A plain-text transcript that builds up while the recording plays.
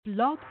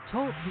Blog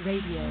Talk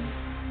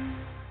Radio.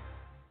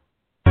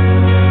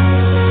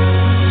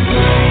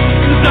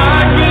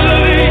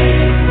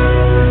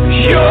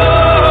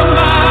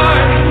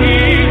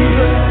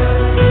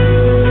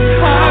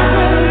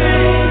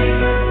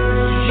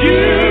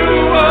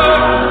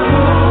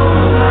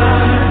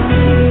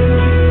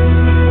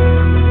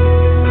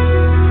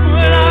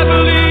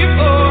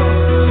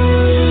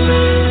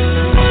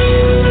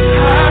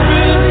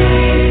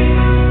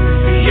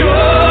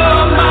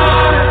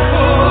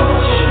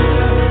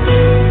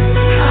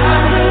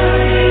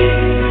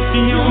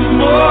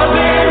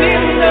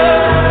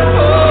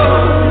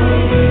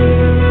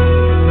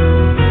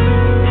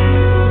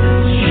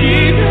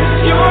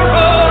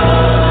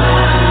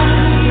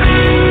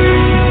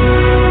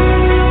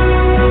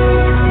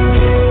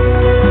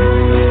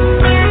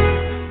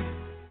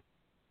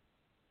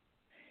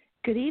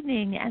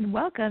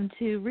 Welcome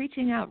to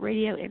Reaching Out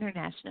Radio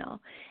International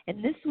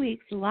and this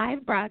week's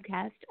live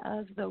broadcast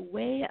of The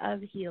Way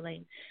of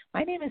Healing.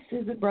 My name is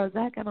Susan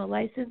Brozek. I'm a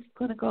licensed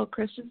clinical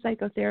Christian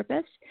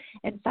psychotherapist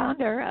and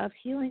founder of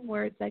Healing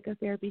Word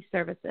Psychotherapy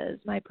Services,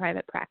 my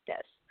private practice.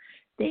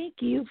 Thank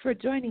you for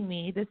joining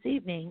me this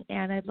evening,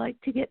 and I'd like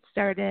to get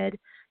started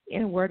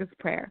in a word of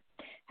prayer.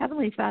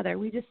 Heavenly Father,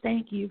 we just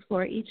thank you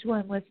for each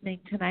one listening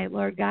tonight,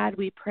 Lord God.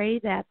 We pray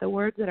that the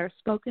words that are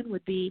spoken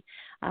would be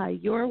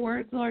your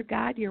words, Lord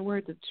God, your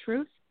words of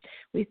truth.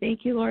 We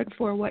thank you, Lord,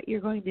 for what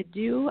you're going to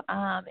do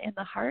in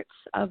the hearts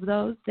of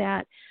those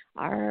that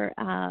are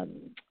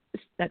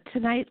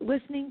tonight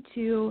listening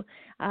to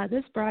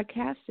this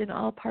broadcast in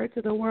all parts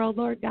of the world,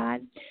 Lord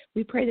God.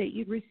 We pray that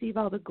you'd receive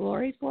all the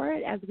glory for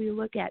it as we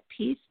look at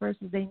peace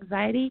versus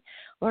anxiety,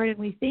 Lord, and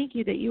we thank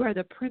you that you are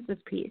the Prince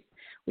of Peace.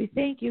 We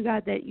thank you,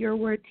 God, that your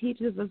word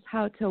teaches us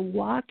how to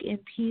walk in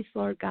peace,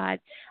 Lord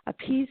God, a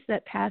peace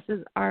that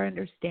passes our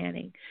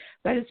understanding.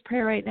 Let us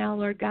pray right now,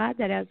 Lord God,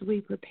 that as we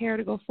prepare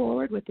to go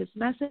forward with this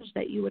message,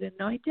 that you would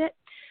anoint it,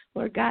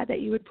 Lord God, that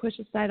you would push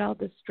aside all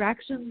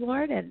distractions,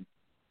 Lord, and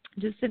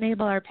just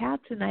enable our path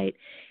tonight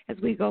as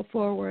we go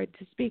forward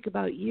to speak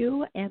about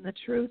you and the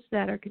truths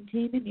that are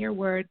contained in your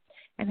word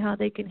and how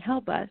they can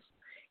help us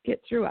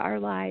get through our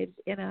lives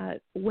in a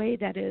way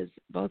that is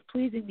both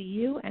pleasing to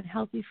you and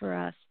healthy for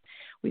us.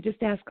 We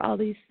just ask all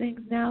these things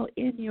now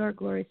in your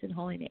glorious and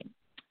holy name.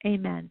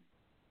 Amen.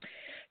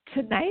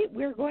 Tonight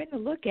we're going to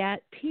look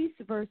at peace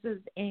versus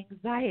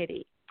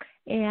anxiety.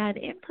 And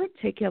in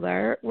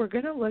particular, we're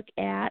going to look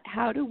at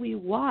how do we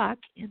walk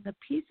in the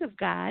peace of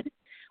God,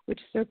 which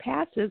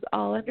surpasses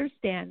all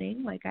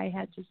understanding, like I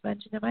had just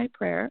mentioned in my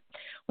prayer,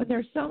 when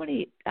there's so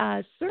many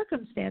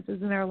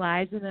circumstances in our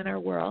lives and in our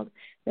world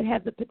that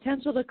have the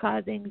potential to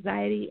cause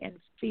anxiety and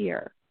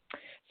fear.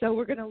 So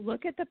we're going to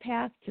look at the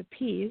path to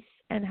peace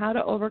and how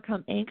to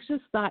overcome anxious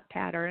thought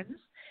patterns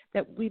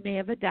that we may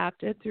have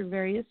adopted through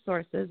various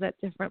sources at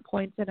different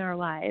points in our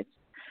lives.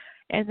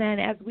 And then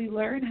as we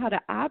learn how to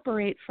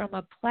operate from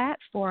a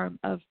platform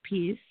of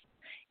peace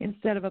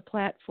instead of a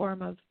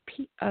platform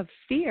of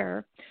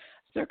fear,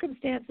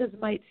 circumstances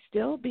might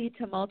still be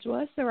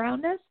tumultuous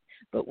around us,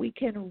 but we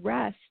can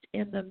rest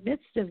in the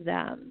midst of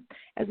them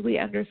as we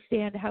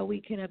understand how we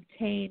can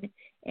obtain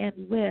and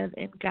live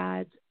in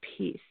God's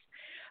peace.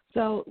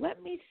 So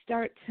let me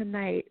start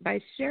tonight by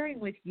sharing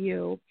with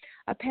you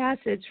a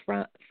passage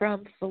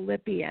from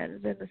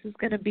Philippians, and this is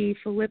going to be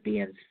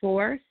Philippians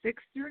 4,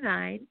 6 through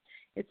 9.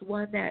 It's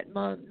one that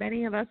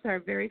many of us are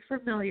very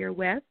familiar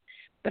with,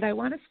 but I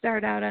want to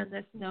start out on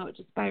this note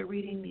just by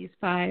reading these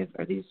 4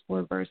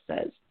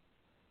 verses.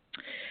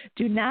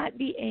 Do not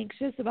be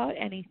anxious about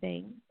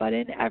anything, but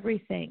in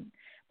everything,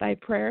 by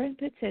prayer and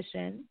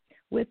petition,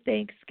 with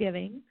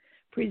thanksgiving,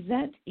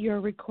 present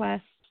your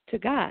requests to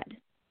God.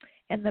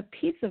 And the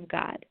peace of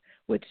God,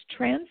 which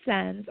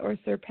transcends or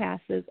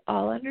surpasses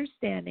all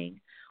understanding,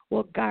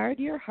 will guard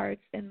your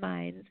hearts and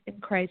minds in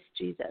Christ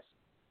Jesus.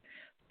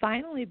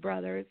 Finally,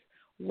 brothers,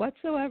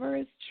 whatsoever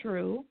is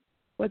true,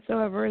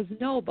 whatsoever is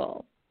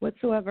noble,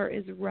 whatsoever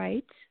is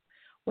right,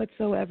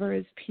 whatsoever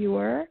is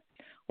pure,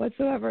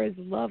 whatsoever is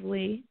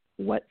lovely,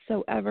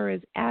 whatsoever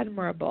is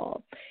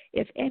admirable,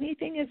 if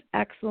anything is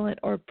excellent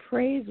or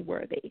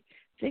praiseworthy,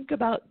 think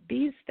about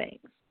these things.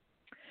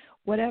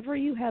 Whatever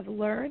you have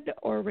learned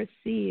or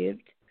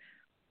received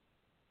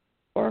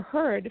or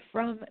heard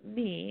from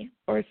me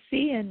or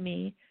see in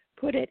me,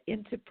 put it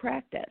into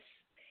practice,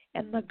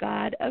 and the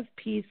God of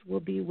peace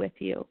will be with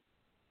you.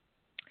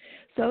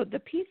 So the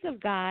peace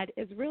of God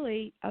is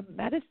really a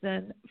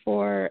medicine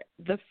for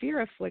the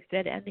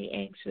fear-afflicted and the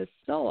anxious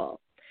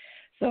soul.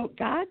 So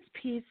God's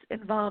peace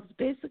involves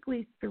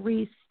basically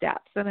 3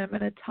 steps, and I'm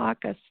going to talk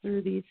us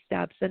through these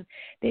steps. And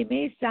they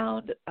may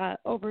sound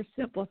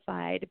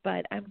oversimplified,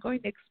 but I'm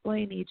going to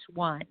explain each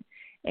one.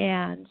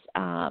 And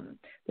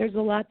there's a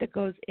lot that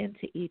goes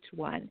into each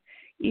one,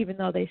 even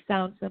though they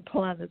sound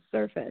simple on the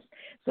surface.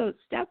 So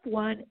step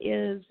 1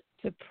 is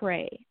to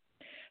pray.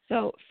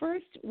 So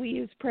first, we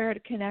use prayer to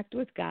connect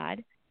with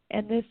God,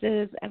 and this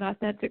is an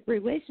authentic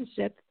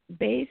relationship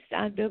based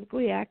on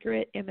biblically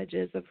accurate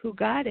images of who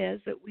God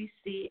is that we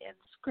see in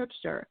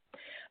Scripture.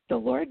 The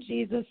Lord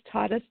Jesus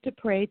taught us to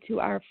pray to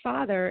our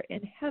Father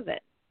in heaven.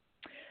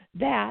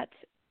 That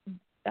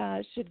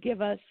should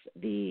give us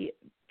the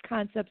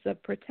concepts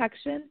of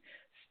protection,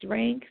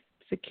 strength,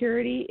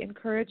 security,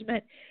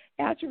 encouragement,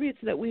 attributes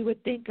that we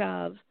would think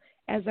of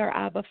as our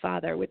Abba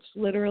Father, which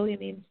literally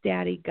means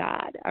Daddy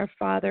God, our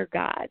Father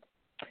God.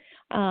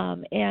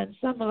 And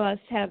some of us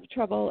have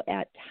trouble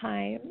at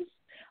times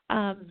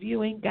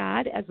viewing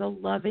God as a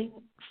loving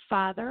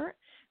Father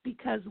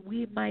because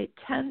we might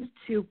tend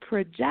to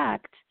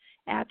project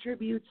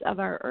attributes of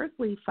our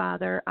earthly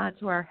father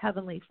onto our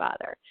heavenly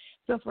Father.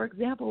 So, for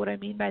example, what I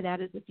mean by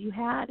that is if you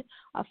had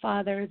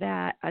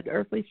an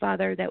earthly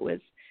father that was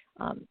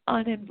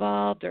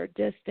uninvolved or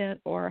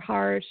distant or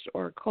harsh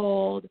or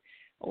cold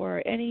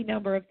or any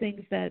number of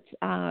things that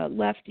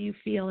left you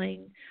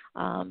feeling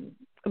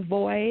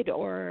void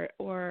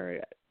or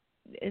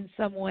in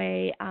some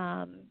way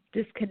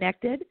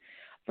disconnected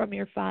from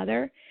your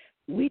Father,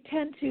 we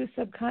tend to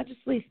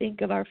subconsciously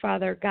think of our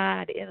Father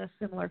God in a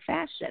similar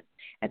fashion,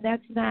 and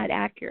that's not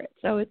accurate.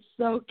 So it's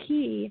so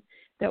key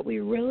that we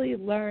really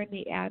learn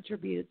the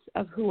attributes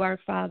of who our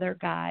Father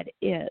God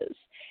is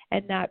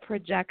and not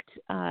project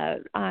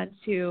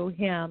onto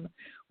him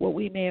what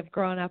we may have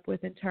grown up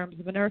with in terms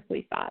of an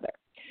earthly father.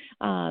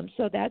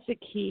 So that's a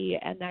key,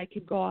 and I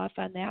could go off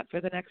on that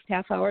for the next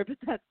half hour, but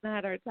that's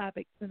not our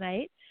topic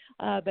tonight,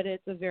 but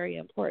it's a very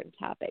important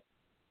topic.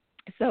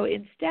 So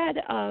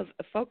instead of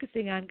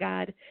focusing on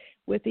God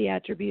with the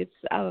attributes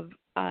of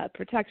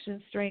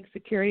protection, strength,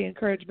 security,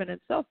 encouragement, and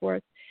so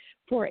forth,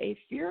 for a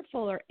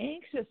fearful or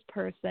anxious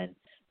person,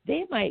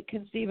 they might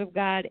conceive of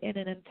God in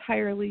an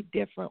entirely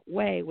different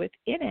way with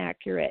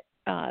inaccurate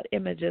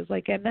images,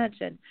 like I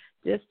mentioned,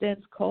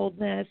 distance,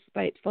 coldness,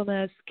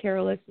 spitefulness,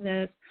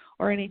 carelessness,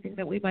 or anything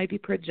that we might be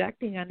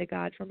projecting onto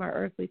God from our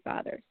earthly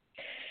fathers.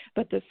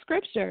 But the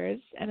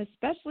scriptures, and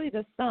especially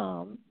the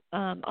Psalms,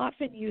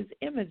 often use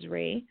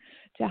imagery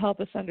to help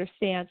us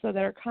understand so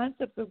that our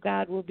concepts of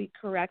God will be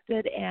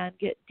corrected and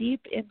get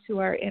deep into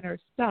our inner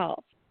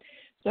self.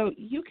 So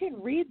you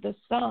can read the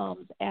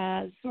Psalms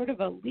as sort of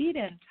a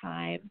lead-in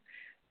time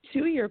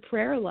to your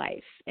prayer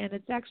life, and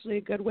it's actually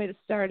a good way to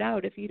start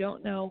out if you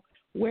don't know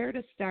where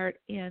to start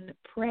in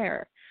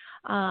prayer.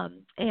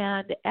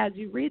 And as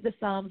you read the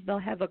Psalms, they'll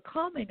have a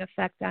calming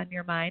effect on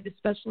your mind,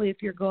 especially if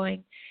you're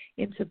going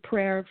into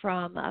prayer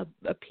from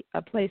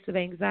a place of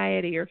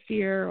anxiety or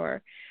fear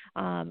or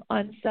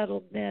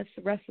unsettledness,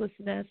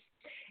 restlessness.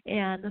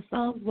 And the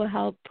Psalms will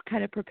help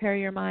kind of prepare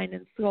your mind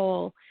and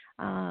soul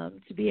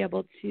to be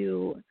able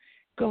to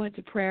go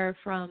into prayer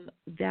from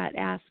that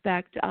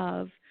aspect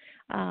of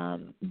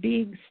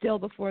being still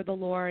before the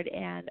Lord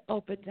and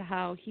open to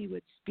how he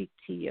would speak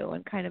to you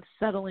and kind of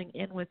settling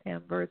in with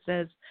him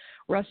versus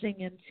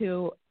rushing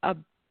into a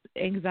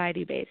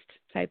anxiety-based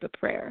type of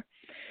prayer.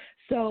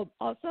 So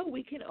also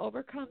we can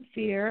overcome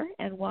fear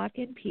and walk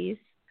in peace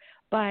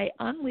by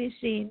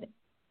unleashing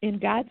in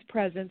God's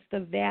presence the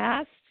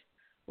vast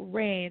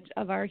range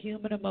of our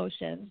human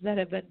emotions that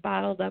have been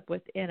bottled up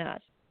within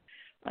us.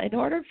 In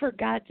order for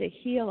God to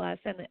heal us,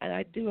 and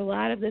I do a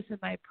lot of this in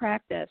my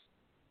practice,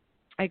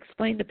 I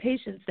explain to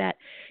patients that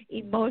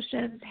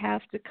emotions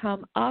have to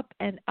come up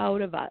and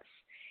out of us.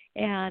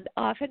 And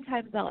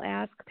oftentimes I'll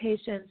ask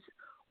patients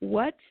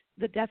what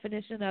the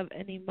definition of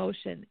an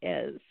emotion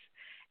is,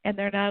 and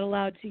they're not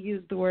allowed to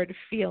use the word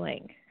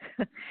feeling.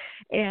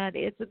 And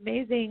it's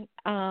amazing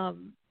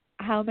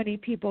how many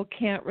people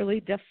can't really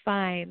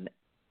define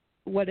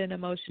what an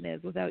emotion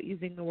is without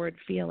using the word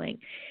feeling.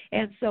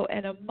 And so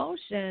an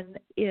emotion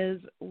is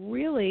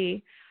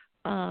really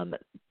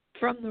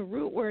from the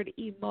root word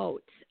emote.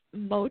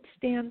 Mote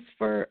stands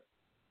for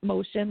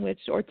motion,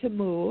 or to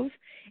move,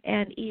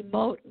 and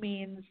emote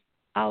means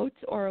out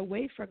or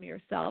away from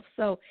yourself.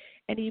 So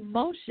an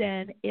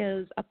emotion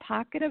is a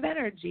pocket of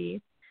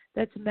energy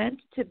that's meant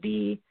to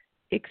be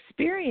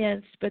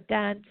experienced, but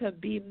then to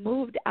be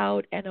moved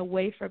out and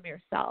away from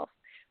yourself.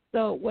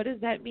 So what does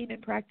that mean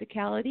in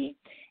practicality?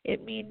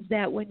 It means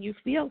that when you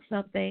feel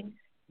something,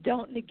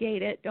 don't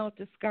negate it, don't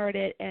discard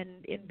it, and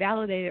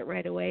invalidate it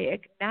right away.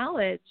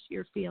 Acknowledge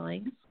your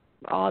feelings,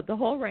 the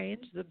whole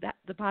range,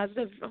 the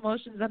positive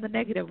emotions and the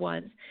negative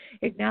ones.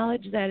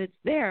 Acknowledge that it's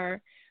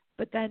there,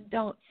 but then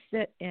don't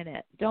sit in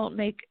it. Don't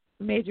make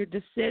major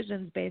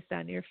decisions based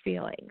on your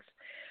feelings.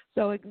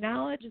 So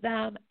acknowledge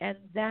them and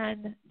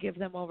then give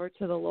them over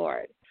to the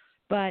Lord.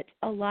 But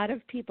a lot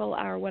of people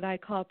are what I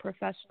call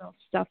professional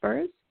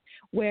stuffers,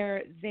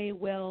 where they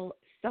will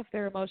stuff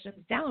their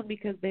emotions down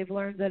because they've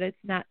learned that it's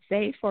not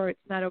safe or it's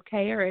not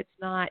okay or it's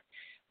not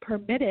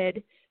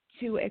permitted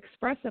to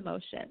express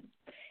emotion.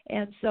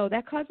 And so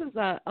that causes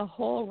a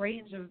whole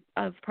range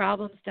of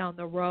problems down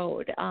the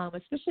road,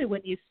 especially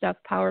when you stuff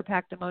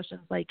power-packed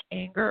emotions like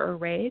anger or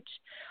rage,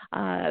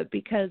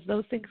 because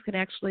those things can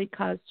actually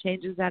cause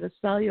changes at a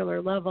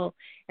cellular level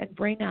and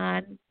bring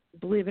on,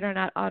 believe it or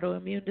not,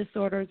 autoimmune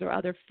disorders or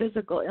other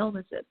physical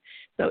illnesses.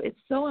 So it's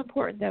so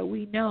important that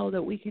we know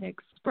that we can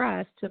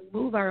express to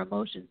move our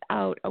emotions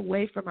out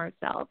away from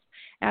ourselves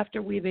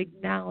after we've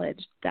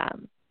acknowledged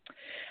them.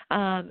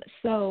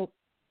 So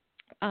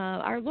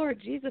our Lord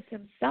Jesus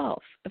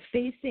himself,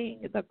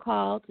 facing the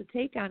call to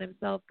take on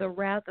himself the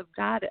wrath of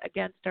God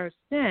against our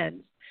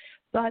sins,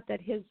 thought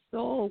that his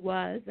soul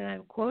was, and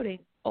I'm quoting,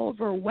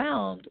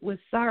 overwhelmed with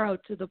sorrow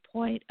to the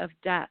point of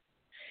death,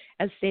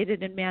 as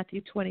stated in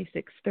Matthew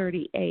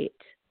 26:38.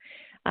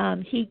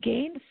 He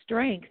gained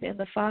strength in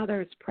the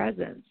Father's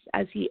presence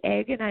as he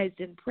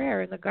agonized in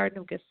prayer in the Garden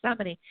of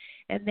Gethsemane,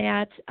 and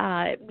that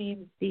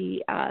means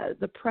the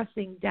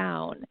pressing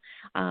down,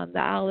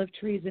 the olive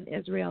trees in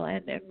Israel,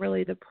 and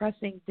really the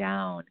pressing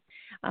down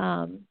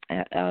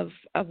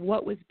of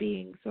what was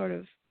being sort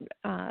of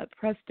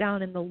pressed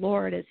down in the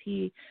Lord as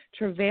he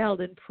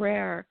travailed in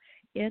prayer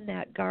in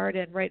that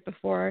garden right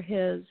before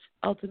his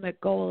ultimate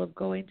goal of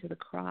going to the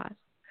cross.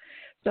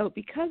 So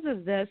because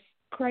of this,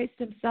 Christ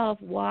himself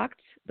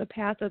walked the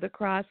path of the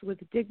cross with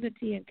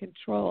dignity and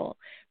control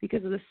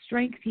because of the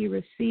strength he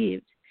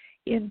received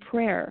in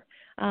prayer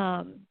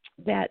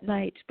that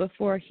night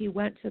before he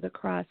went to the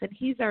cross. And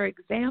he's our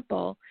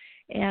example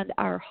and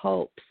our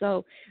hope.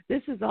 So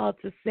this is all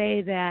to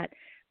say that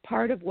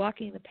part of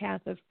walking the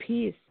path of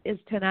peace is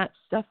to not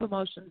stuff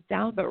emotions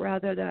down, but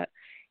rather to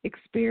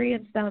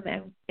experience them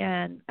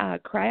and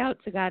cry out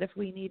to God if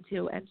we need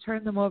to and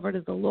turn them over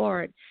to the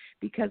Lord,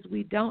 because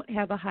we don't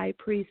have a high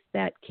priest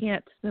that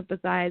can't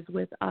sympathize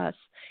with us.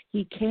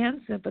 He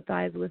can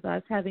sympathize with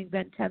us, having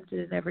been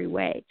tempted in every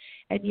way,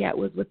 and yet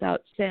was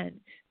without sin.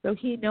 So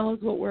he knows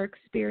what we're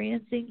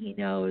experiencing. He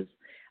knows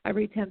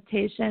every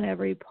temptation,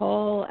 every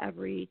pull,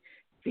 every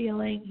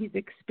feeling. He's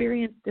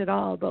experienced it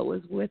all, but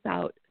was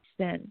without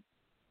sin.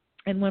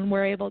 And when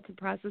we're able to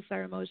process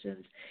our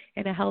emotions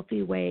in a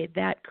healthy way,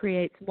 that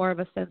creates more of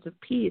a sense of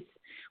peace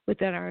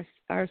within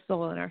our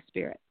soul and our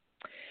spirit.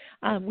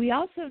 We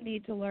also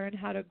need to learn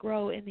how to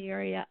grow in the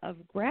area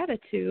of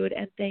gratitude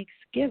and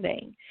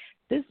thanksgiving.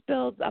 This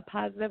builds a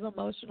positive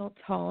emotional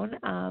tone,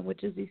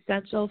 which is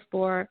essential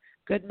for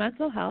good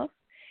mental health,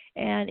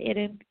 and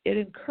it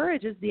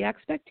encourages the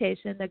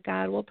expectation that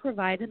God will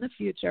provide in the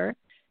future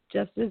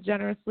just as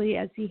generously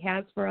as he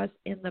has for us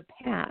in the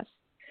past.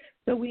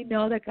 So we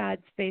know that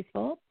God's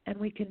faithful, and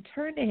we can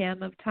turn to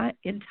him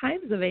in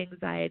times of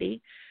anxiety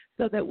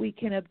so that we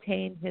can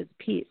obtain his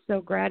peace.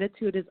 So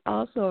gratitude is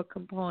also a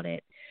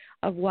component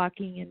of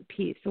walking in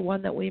peace, so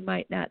one that we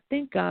might not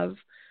think of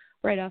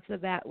right off the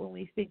bat when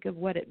we think of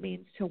what it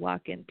means to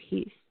walk in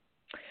peace.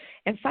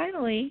 And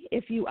finally,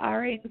 if you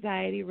are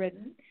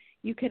anxiety-ridden,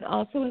 you can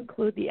also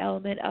include the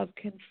element of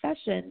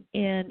confession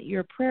in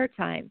your prayer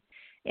time.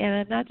 And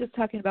I'm not just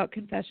talking about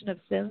confession of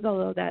sins,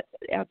 although that's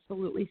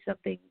absolutely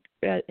something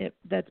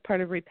that's part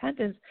of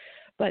repentance,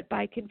 but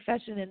by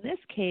confession in this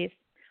case,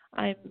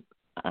 I'm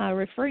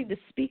referring to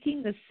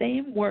speaking the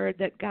same word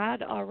that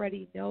God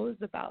already knows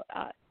about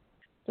us.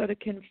 So to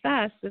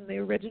confess in the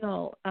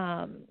original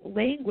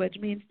language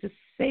means to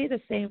say the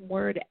same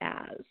word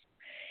as.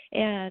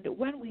 And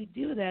when we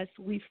do this,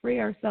 we free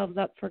ourselves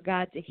up for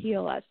God to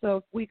heal us. So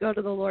if we go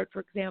to the Lord,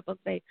 for example, and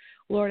say,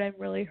 Lord, I'm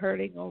really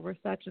hurting over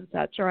such and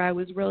such, or I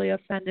was really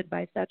offended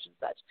by such and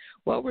such,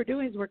 what we're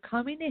doing is we're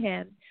coming to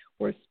him,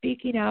 we're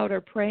speaking out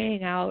or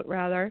praying out,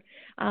 rather,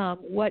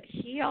 what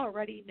he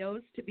already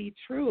knows to be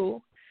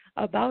true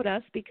about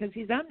us because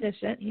he's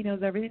omniscient. He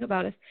knows everything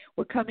about us.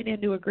 We're coming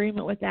into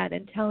agreement with that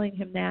and telling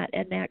him that,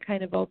 and that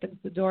kind of opens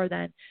the door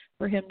then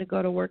for him to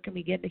go to work and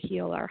begin to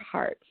heal our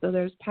heart. So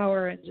there's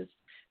power in just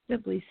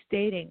simply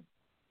stating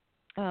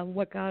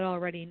what God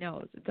already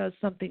knows. It does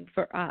something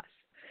for us.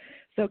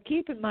 So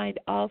keep in mind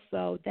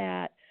also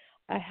that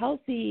a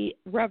healthy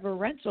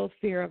reverential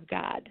fear of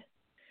God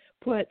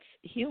puts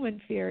human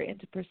fear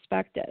into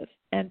perspective,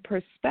 and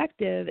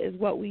perspective is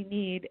what we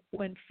need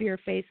when fear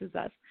faces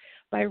us.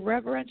 By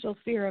reverential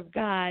fear of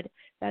God,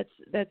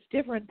 that's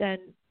different than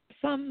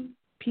some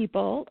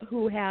people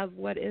who have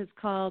what is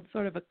called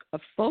sort of a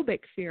phobic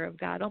fear of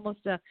God, almost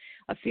a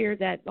fear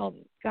that, oh,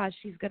 gosh,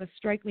 he's going to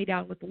strike me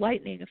down with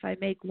lightning if I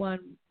make one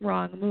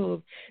wrong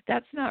move.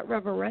 That's not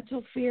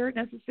reverential fear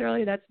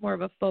necessarily. That's more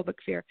of a phobic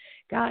fear.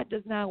 God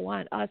does not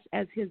want us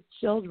as his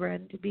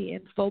children to be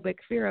in phobic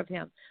fear of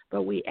him,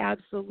 but we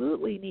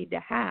absolutely need to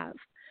have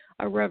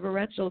a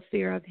reverential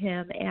fear of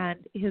him and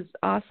his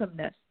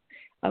awesomeness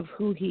of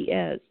who he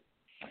is.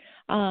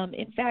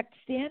 In fact,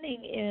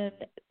 standing in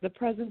the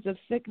presence of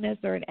sickness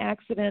or an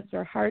accident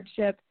or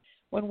hardship,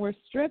 when we're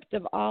stripped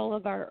of all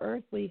of our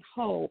earthly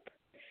hope,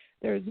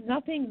 there's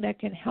nothing that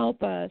can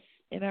help us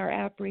in our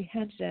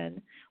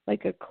apprehension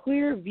like a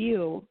clear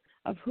view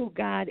of who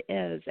God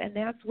is. And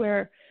that's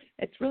where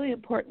it's really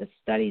important to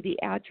study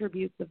the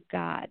attributes of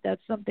God.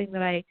 That's something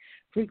that I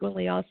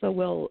frequently also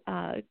will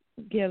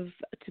give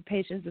to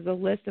patients as a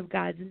list of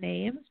God's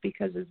names,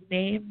 because his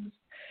names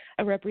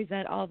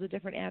represent all the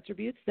different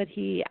attributes that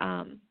he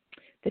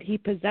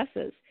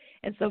possesses.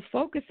 And so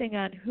focusing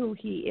on who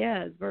he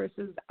is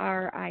versus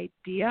our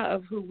idea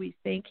of who we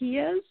think he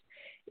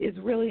is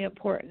really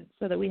important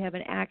so that we have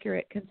an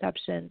accurate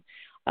conception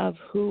of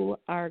who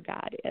our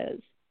God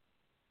is.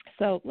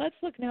 So let's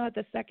look now at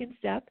the second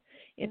step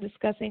in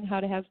discussing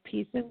how to have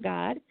peace in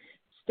God.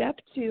 Step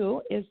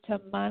 2 is to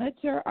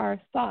monitor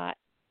our thoughts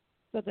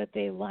so that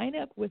they line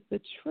up with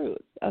the truth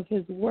of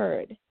his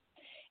word.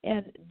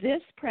 And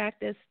this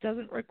practice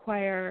doesn't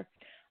require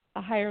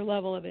a higher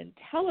level of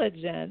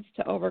intelligence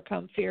to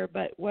overcome fear,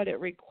 but what it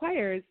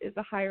requires is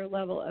a higher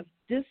level of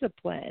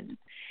discipline,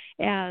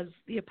 as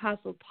the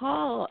Apostle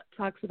Paul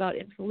talks about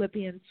in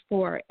Philippians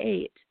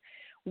 4:8.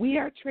 We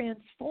are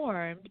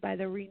transformed by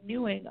the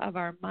renewing of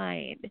our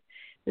mind.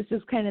 This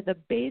is kind of the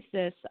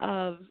basis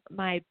of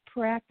my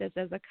practice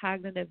as a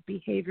cognitive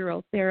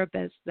behavioral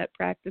therapist that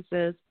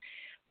practices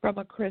from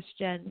a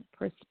Christian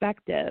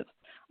perspective.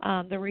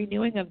 The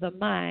renewing of the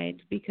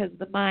mind, because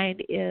the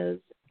mind is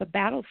the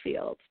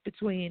battlefield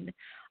between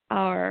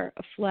our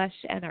flesh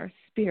and our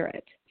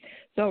spirit.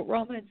 So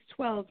Romans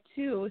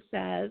 12:2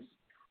 says,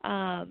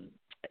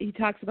 he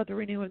talks about the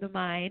renewing of the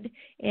mind,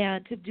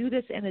 and to do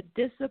this in a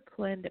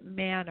disciplined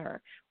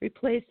manner,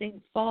 replacing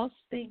false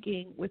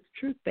thinking with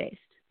truth-based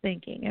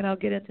thinking. And I'll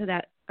get into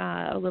that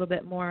a little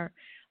bit more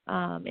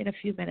in a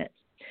few minutes.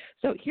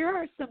 So here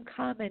are some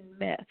common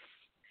myths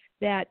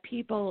that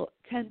people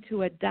tend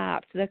to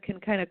adopt that can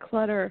kind of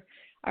clutter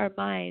our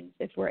minds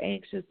if we're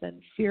anxious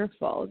and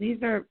fearful.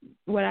 These are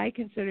what I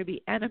consider to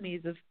be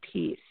enemies of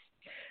peace.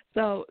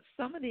 So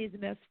some of these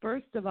myths,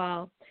 first of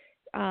all,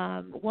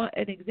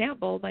 an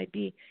example might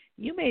be,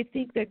 you may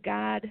think that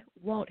God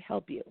won't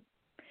help you.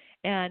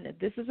 And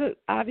this is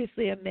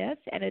obviously a myth,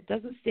 and it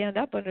doesn't stand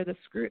up under the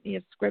scrutiny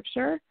of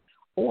Scripture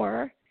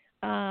or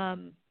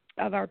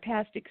of our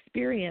past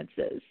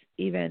experiences.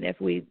 Even if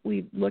we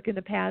look in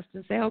the past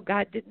and say, oh,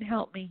 God didn't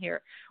help me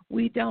here.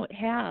 We don't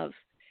have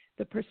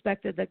the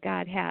perspective that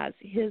God has.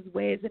 His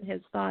ways and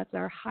his thoughts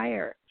are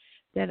higher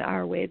than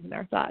our ways and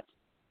our thoughts.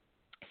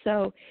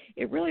 So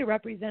it really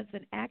represents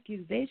an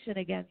accusation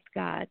against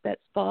God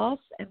that's false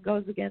and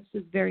goes against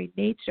his very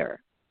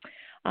nature.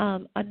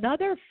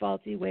 Another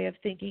faulty way of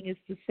thinking is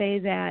to say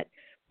that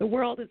the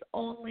world is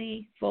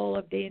only full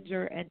of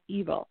danger and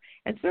evil.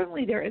 And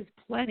certainly there is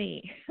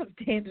plenty of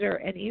danger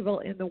and evil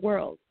in the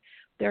world.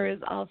 There is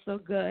also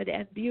good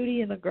and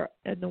beauty in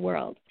the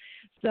world.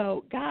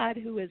 So God,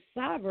 who is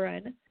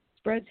sovereign,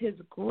 spreads his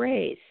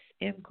grace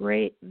in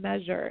great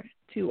measure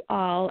to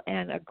all,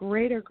 and a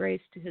greater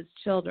grace to his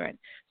children.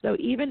 So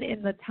even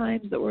in the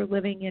times that we're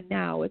living in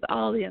now, with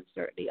all the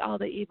uncertainty, all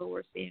the evil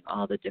we're seeing,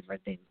 all the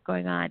different things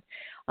going on,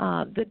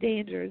 the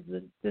dangers,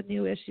 the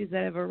new issues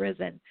that have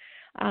arisen,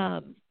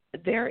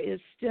 there is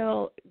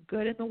still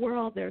good in the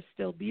world, there's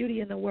still beauty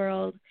in the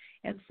world,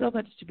 and so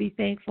much to be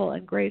thankful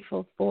and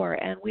grateful for.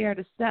 And we are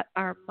to set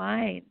our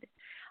mind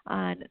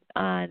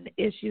on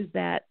issues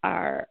that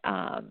are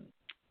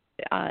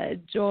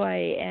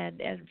joy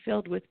and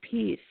filled with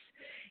peace,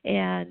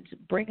 and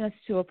bring us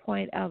to a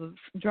point of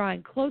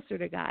drawing closer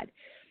to God.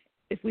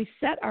 If we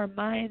set our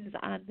minds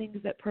on things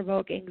that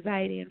provoke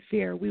anxiety and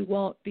fear, we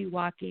won't be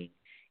walking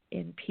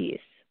in peace.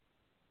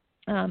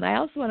 I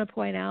also want to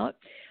point out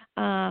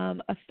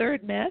a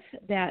third myth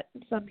that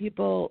some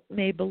people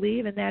may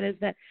believe, and that is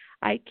that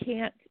I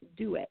can't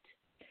do it.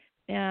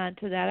 And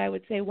to that I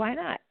would say, why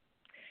not?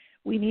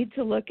 We need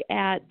to look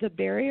at the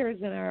barriers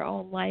in our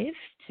own life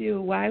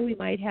to why we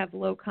might have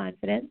low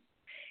confidence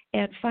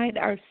and find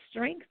our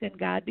strength in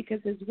God, because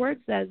his word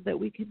says that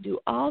we can do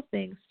all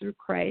things through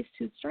Christ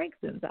who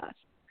strengthens us.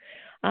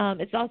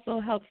 It's also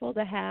helpful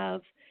to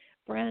have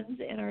friends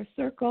in our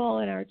circle,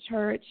 in our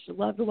church,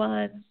 loved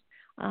ones,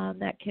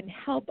 that can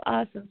help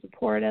us and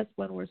support us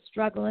when we're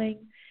struggling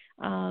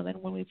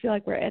and when we feel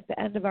like we're at the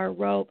end of our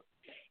rope.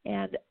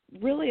 And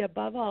really,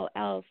 above all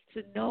else,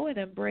 to know and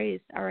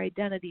embrace our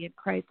identity in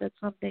Christ. That's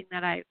something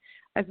that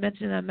I've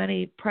mentioned on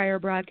many prior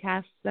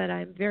broadcasts that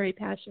I'm very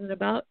passionate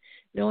about,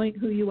 knowing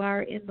who you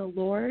are in the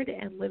Lord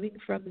and living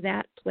from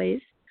that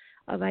place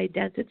of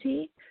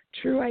identity,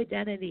 true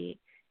identity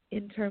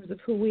in terms of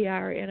who we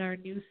are in our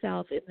new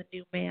self, in the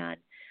new man,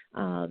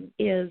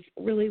 is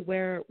really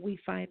where we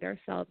find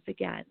ourselves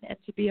again. And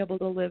to be able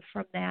to live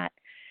from that,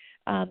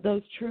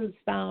 those truths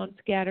found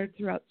scattered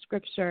throughout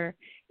Scripture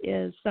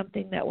is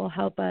something that will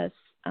help us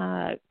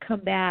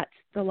combat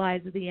the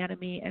lies of the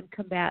enemy and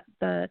combat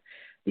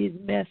these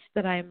myths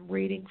that I'm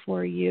reading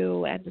for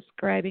you and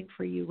describing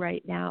for you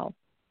right now.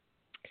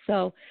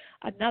 So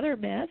another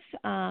myth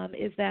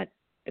is that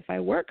if I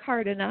work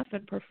hard enough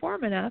and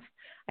perform enough,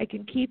 I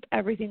can keep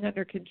everything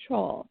under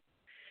control.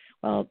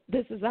 Well,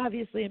 this is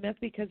obviously a myth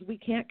because we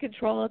can't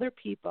control other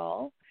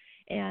people.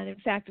 And, in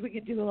fact, we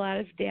can do a lot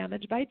of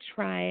damage by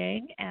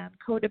trying, and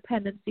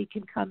codependency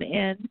can come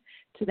in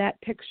to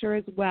that picture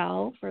as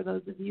well, for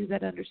those of you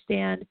that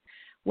understand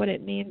what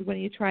it means when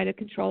you try to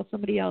control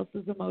somebody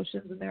else's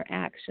emotions and their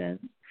actions.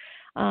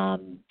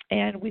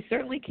 And we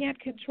certainly can't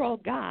control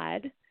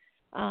God,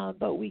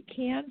 but we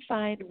can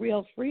find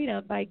real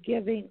freedom by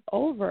giving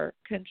over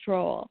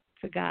control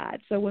to God.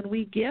 So when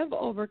we give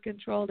over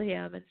control to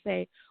him and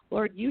say,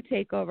 Lord, you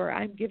take over,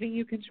 I'm giving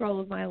you control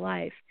of my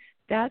life,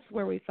 that's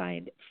where we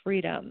find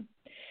freedom.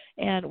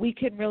 And we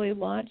can really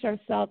launch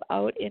ourselves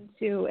out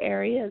into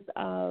areas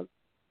of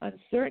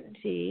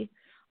uncertainty.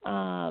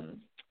 And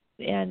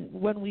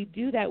when we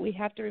do that, we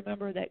have to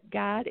remember that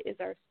God is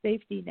our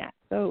safety net.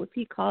 So if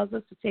he calls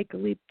us to take a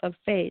leap of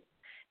faith,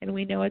 and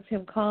we know it's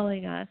him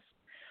calling us,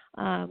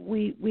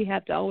 we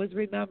have to always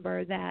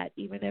remember that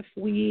even if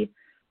we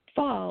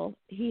fall,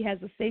 he has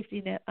a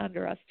safety net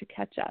under us to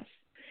catch us.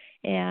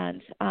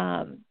 And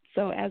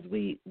so as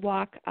we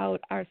walk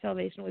out our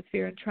salvation with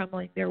fear and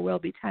trembling, there will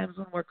be times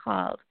when we're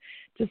called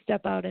to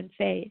step out in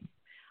faith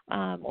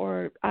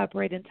or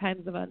operate in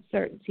times of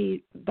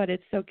uncertainty. But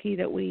it's so key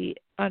that we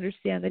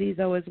understand that he's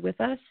always with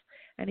us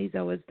and he's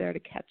always there to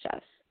catch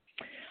us.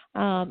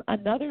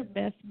 Another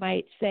myth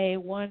might say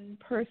one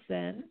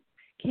person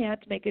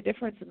can't make a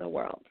difference in the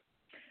world.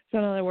 So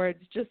in other words,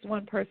 just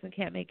one person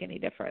can't make any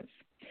difference.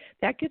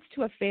 That gets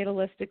to a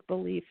fatalistic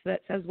belief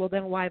that says, well,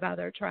 then why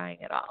bother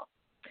trying at all?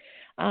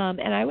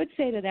 And I would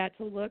say to that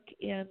to look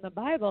in the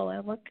Bible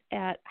and look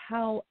at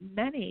how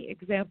many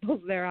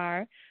examples there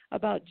are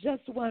about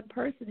just one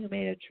person who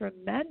made a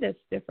tremendous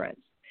difference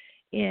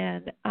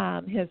in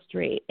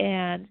history.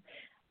 And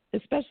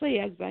especially,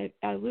 as I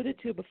alluded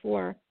to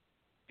before,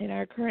 in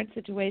our current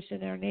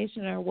situation, in our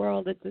nation, in our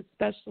world, it's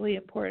especially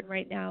important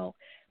right now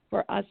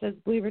for us as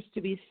believers to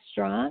be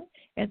strong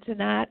and to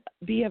not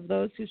be of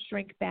those who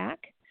shrink back,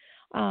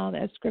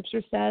 as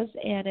Scripture says.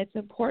 And it's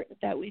important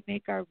that we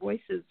make our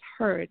voices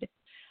heard.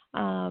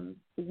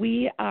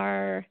 We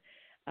are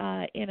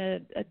in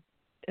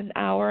an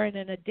hour and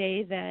in a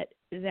day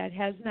that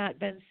has not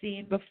been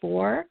seen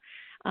before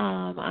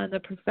on the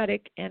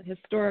prophetic and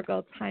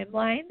historical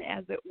timeline,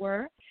 as it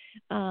were.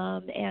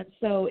 And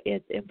so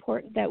it's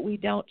important that we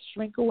don't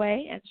shrink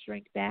away and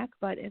shrink back,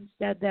 but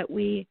instead that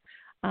we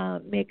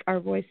make our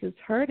voices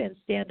heard and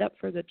stand up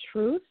for the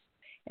truth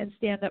and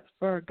stand up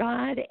for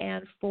God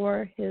and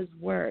for his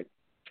word.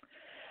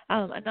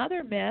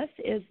 Another myth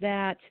is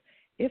that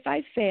if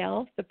I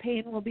fail, the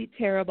pain will be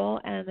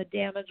terrible and the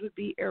damage would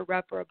be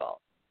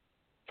irreparable.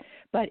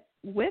 But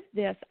with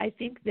this, I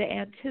think the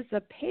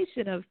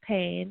anticipation of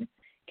pain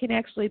can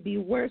actually be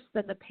worse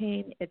than the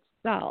pain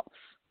itself.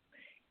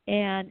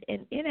 And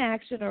an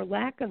inaction or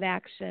lack of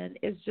action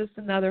is just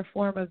another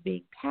form of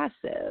being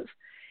passive.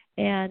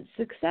 And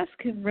success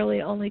can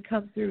really only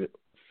come through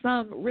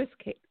some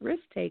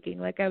risk-taking,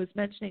 like I was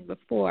mentioning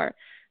before,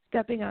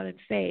 stepping out in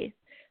faith.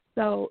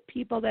 So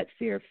people that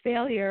fear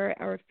failure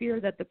or fear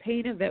that the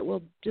pain of it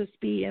will just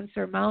be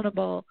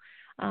insurmountable,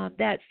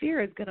 that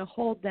fear is going to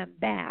hold them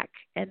back,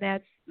 and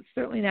that's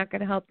certainly not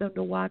going to help them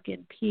to walk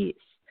in peace.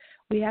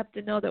 We have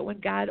to know that when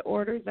God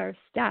orders our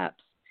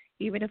steps,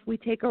 even if we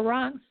take a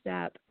wrong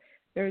step,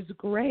 there's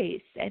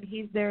grace, and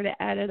he's there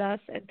to edit us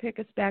and pick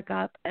us back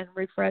up and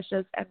refresh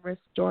us and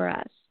restore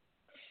us.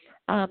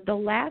 The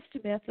last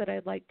myth that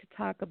I'd like to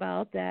talk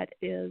about that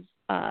is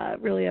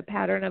really a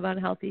pattern of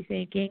unhealthy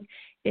thinking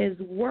is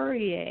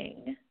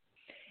worrying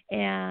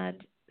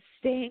and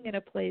staying in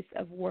a place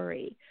of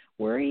worry.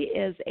 Worry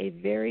is a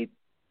very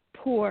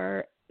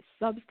poor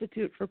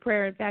substitute for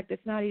prayer. In fact,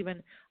 it's not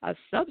even a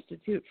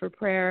substitute for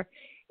prayer.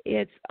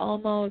 It's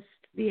almost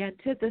the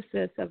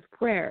antithesis of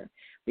prayer,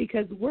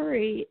 because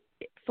worry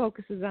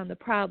focuses on the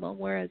problem,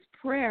 whereas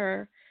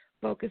prayer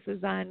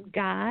focuses on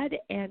God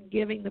and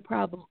giving the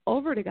problem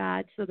over to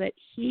God so that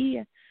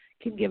he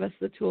can give us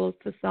the tools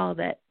to solve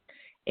it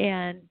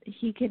and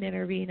he can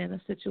intervene in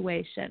a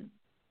situation.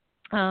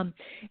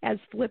 As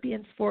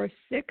Philippians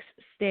 4:6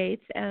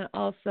 states, and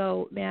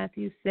also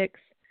Matthew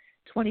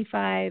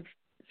 6:25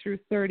 through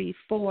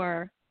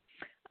 34,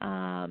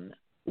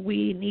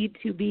 we need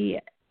to be,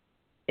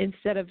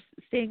 instead of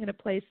staying in a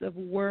place of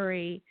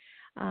worry,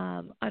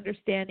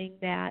 understanding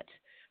that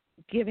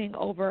giving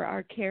over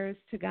our cares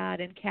to God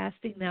and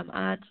casting them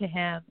onto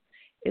him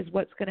is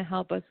what's going to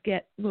help us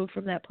move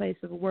from that place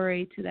of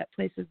worry to that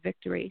place of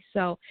victory.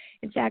 So,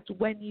 in fact,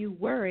 when you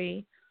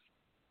worry,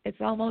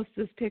 it's almost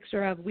this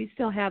picture of we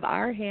still have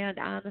our hand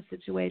on the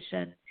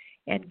situation,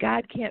 and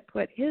God can't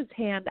put his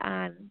hand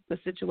on the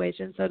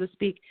situation, so to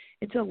speak,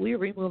 until we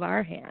remove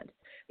our hand.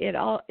 It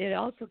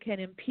also can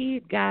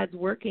impede God's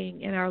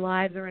working in our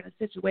lives or in a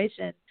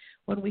situation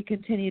when we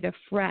continue to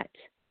fret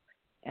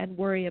and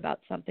worry about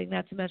something,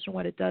 not to mention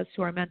what it does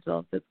to our mental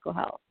and physical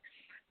health.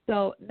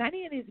 So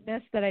many of these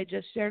myths that I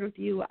just shared with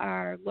you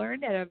are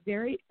learned at a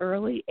very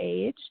early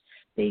age.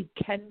 They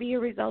can be a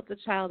result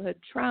of childhood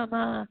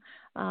trauma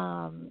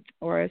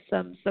or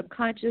some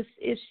subconscious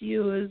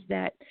issues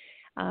that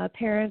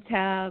parents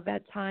have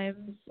at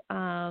times,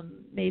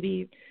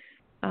 maybe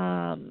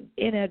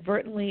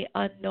inadvertently,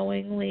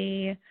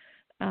 unknowingly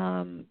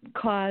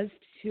caused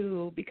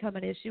to become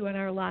an issue in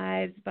our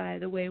lives by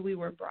the way we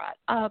were brought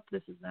up.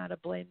 This is not a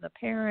blame the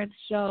parents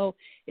show.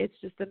 It's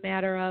just a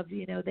matter of,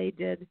 they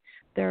did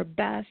their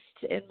best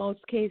in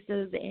most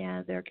cases,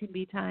 and there can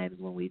be times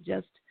when we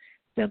just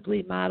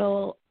simply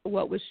model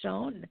what was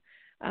shown.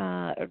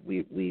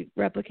 We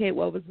replicate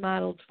what was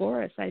modeled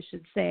for us, I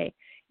should say.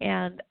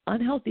 And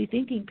unhealthy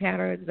thinking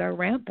patterns are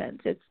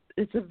rampant.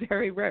 It's a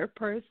very rare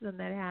person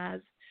that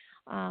has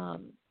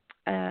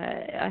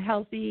a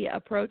healthy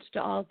approach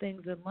to all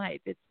things in life.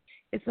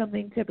 It's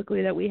something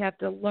typically that we have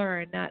to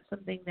learn, not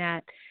something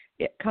that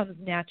it comes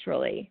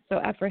naturally. So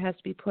effort has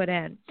to be put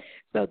in.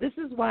 So this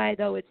is why,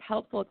 though, it's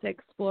helpful to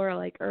explore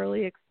like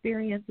early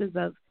experiences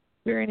of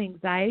fear and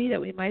anxiety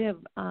that we might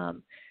have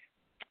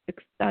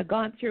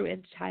gone through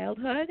in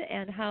childhood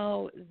and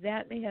how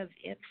that may have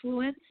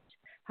influenced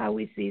how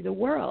we see the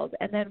world.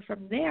 And then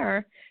from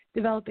there,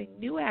 developing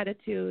new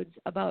attitudes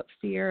about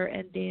fear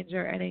and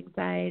danger and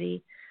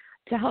anxiety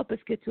to help us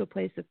get to a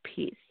place of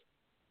peace.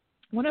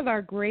 One of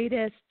our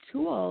greatest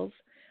tools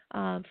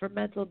for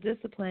mental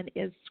discipline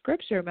is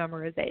scripture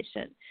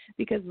memorization,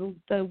 because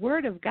the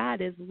Word of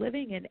God is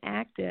living and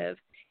active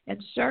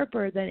and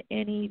sharper than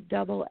any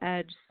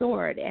double-edged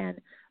sword. And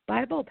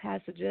Bible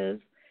passages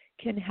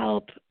can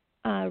help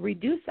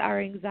reduce our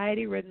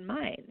anxiety-ridden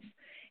minds.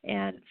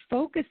 And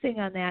focusing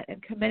on that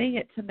and committing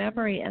it to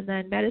memory and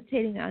then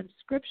meditating on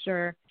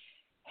Scripture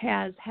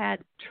has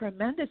had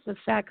tremendous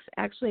effects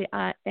actually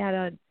at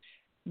a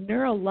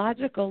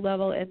neurological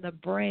level in the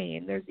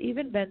brain. There's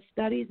even been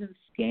studies and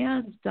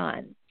scans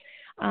done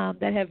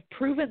that have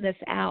proven this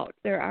out.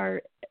 There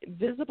are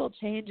visible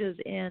changes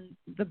in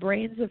the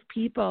brains of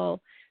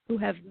people who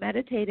have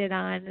meditated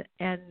on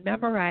and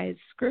memorized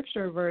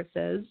Scripture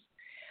verses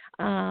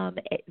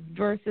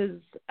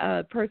versus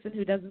a person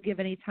who doesn't give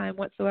any time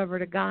whatsoever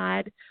to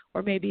God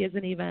or maybe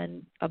isn't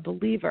even a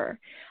believer.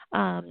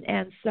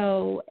 And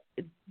so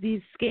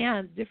these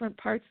scans, different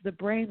parts of the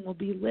brain will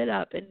be lit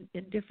up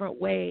in different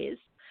ways.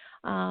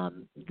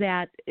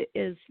 That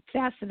is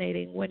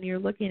fascinating when you're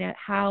looking at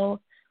how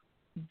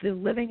the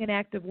living and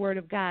active Word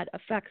of God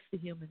affects the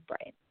human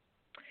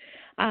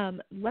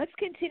brain. Let's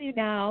continue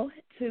now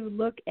to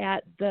look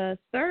at the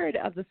third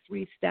of the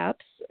 3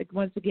 steps,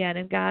 once again,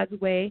 in God's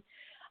way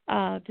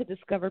to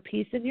discover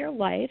peace in your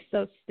life.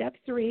 So step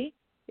 3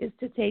 is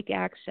to take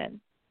action.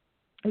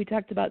 We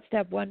talked about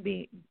step 1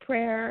 being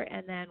prayer,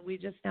 and then we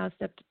just now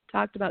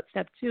talked about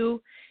step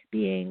 2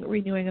 being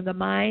renewing of the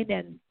mind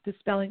and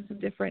dispelling some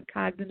different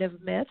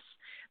cognitive myths.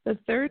 The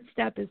third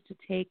step is to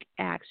take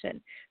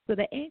action. So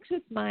the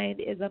anxious mind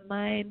is a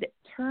mind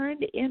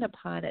turned in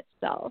upon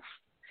itself,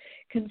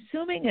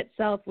 consuming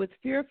itself with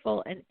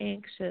fearful and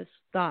anxious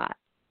thoughts.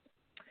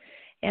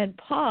 And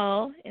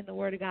Paul, in the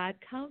Word of God,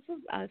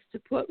 counsels us to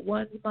put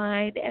one's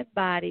mind and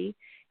body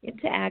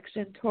into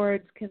action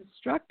towards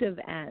constructive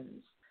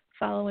ends,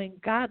 following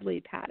godly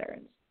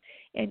patterns.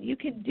 And you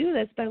can do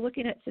this by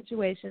looking at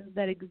situations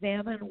that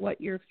examine what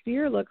your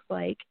fear looks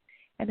like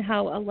and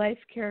how a life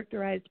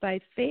characterized by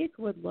faith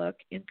would look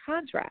in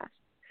contrast.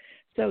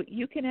 So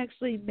you can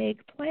actually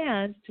make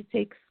plans to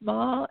take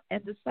small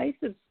and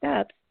decisive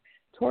steps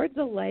towards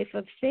a life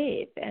of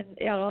faith. And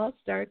it all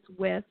starts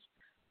with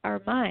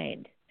our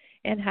mind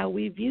and how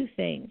we view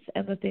things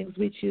and the things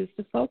we choose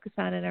to focus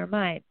on in our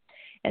mind.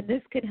 And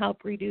this can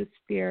help reduce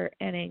fear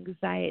and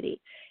anxiety.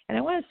 And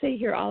I want to say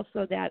here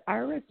also that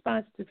our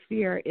response to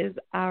fear is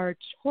our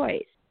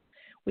choice.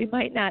 We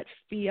might not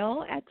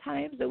feel at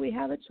times that we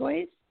have a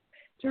choice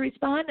to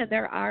respond, and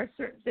there are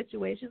certain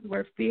situations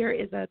where fear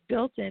is a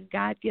built-in,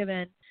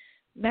 God-given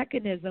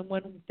mechanism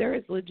when there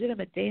is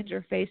legitimate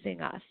danger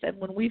facing us. And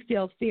when we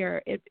feel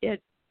fear,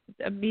 it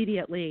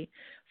immediately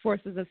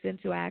forces us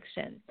into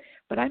action.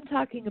 But I'm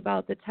talking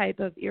about the type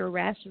of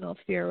irrational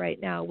fear right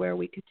now where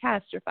we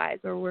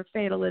catastrophize or we're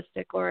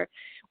fatalistic or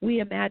we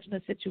imagine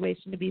a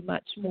situation to be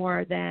much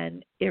more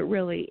than it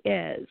really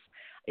is.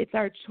 It's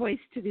our choice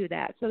to do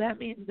that. So that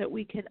means that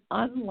we can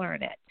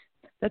unlearn it.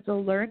 That's a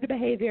learned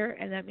behavior,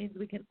 and that means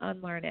we can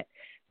unlearn it.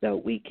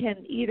 So we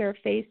can either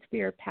face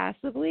fear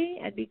passively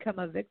and become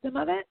a victim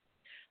of it,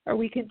 or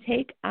we can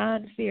take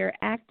on fear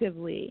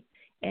actively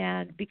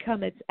and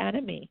become its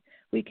enemy.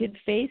 We can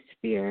face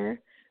fear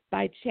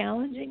by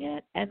challenging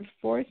it and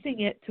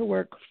forcing it to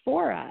work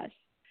for us,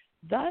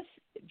 thus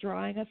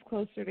drawing us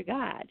closer to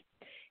God.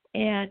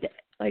 And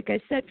like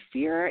I said,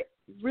 fear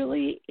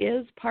really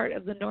is part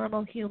of the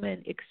normal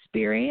human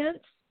experience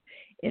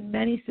in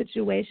many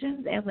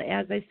situations. And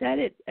as I said,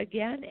 it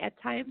again,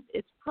 at times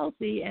it's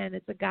healthy and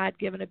it's a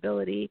God-given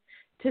ability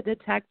to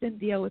detect and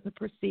deal with a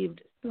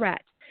perceived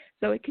threat.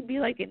 So it can be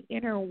like an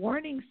inner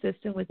warning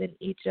system within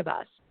each of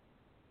us.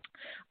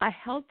 A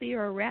healthy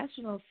or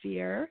irrational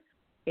fear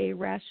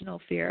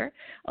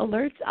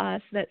alerts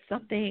us that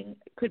something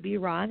could be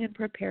wrong and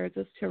prepares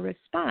us to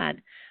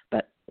respond.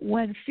 But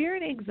when fear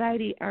and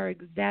anxiety are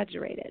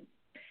exaggerated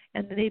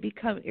and they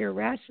become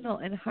irrational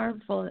and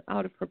harmful and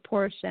out of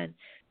proportion,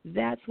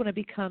 that's when it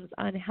becomes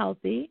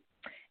unhealthy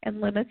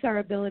and limits our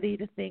ability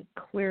to think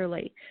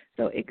clearly.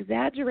 So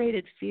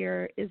exaggerated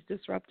fear is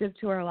disruptive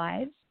to our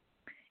lives.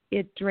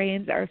 It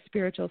drains our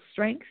spiritual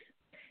strength,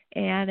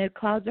 and it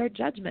clouds our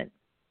judgment.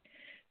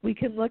 We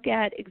can look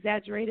at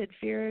exaggerated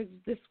fears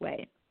this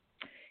way.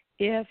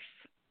 If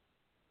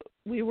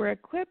we were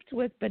equipped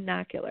with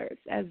binoculars,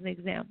 as an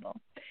example,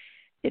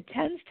 it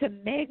tends to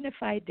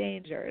magnify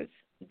dangers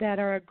that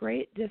are a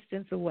great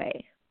distance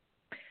away,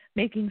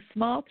 making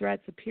small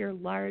threats appear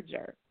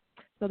larger.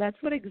 So that's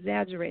what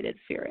exaggerated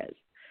fear is.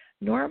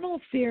 Normal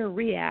fear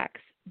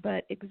reacts,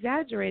 but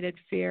exaggerated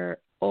fear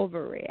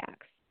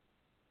overreacts.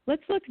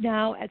 Let's look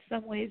now at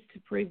some ways to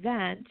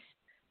prevent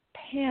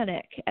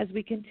panic as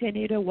we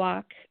continue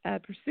to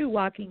pursue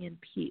walking in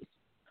peace.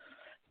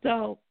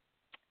 So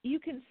you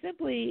can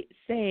simply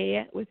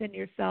say within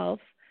yourself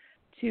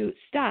to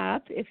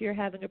stop if you're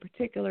having a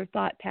particular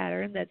thought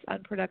pattern that's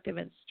unproductive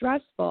and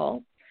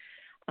stressful.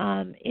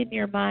 In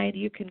your mind,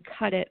 you can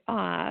cut it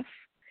off.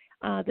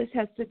 This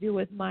has to do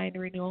with mind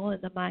renewal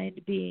and the mind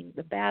being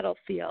the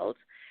battlefield,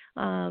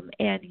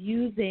 and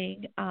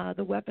using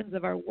the weapons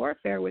of our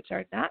warfare, which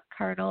are not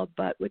carnal,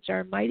 but which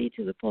are mighty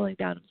to the pulling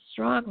down of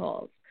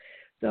strongholds.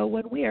 So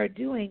when we are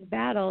doing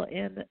battle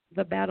in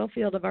the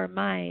battlefield of our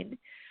mind,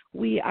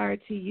 we are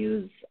to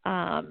use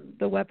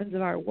the weapons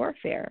of our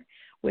warfare,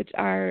 which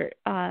are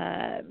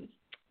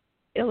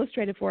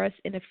illustrated for us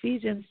in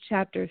Ephesians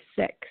chapter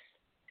 6,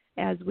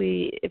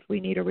 if we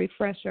need a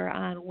refresher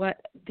on what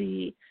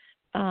the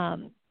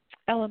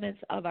elements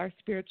of our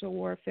spiritual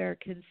warfare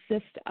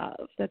consist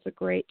of. That's a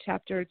great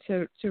chapter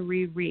to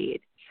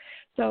reread.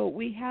 So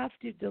we have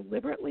to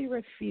deliberately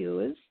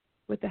refuse,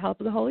 with the help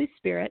of the Holy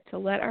Spirit, to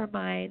let our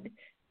mind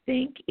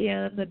think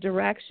in the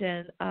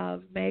direction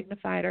of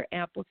magnified or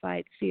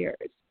amplified fears.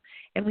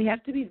 And we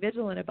have to be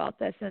vigilant about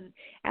this, and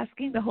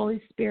asking the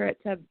Holy Spirit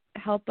to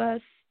help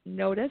us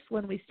notice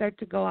when we start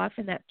to go off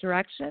in that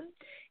direction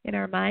in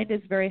our mind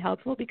is very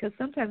helpful, because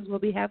sometimes we'll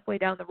be halfway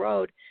down the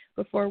road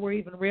before we're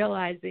even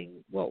realizing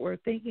what we're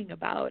thinking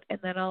about, and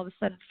then all of a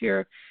sudden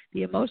fear,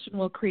 the emotion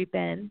will creep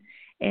in,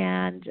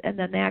 and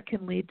then that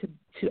can lead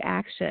to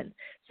action.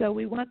 So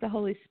we want the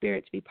Holy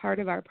Spirit to be part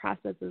of our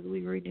process as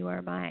we renew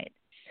our mind.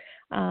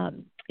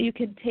 You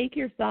can take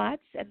your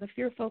thoughts and the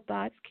fearful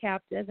thoughts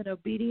captive in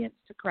obedience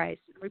to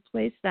Christ and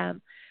replace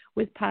them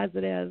with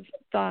positive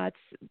thoughts,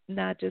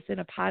 not just in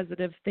a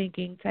positive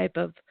thinking type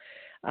of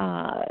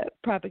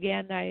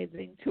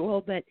propagandizing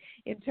tool, but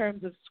in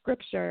terms of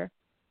Scripture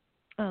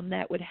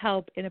that would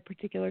help in a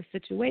particular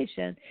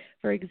situation.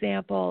 For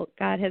example,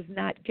 God has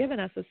not given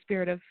us a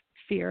spirit of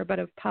fear, but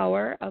of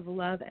power, of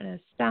love, and a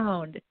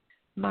sound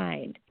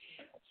mind.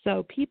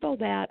 So people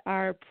that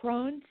are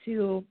prone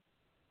to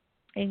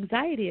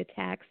anxiety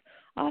attacks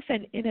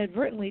often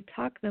inadvertently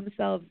talk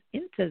themselves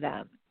into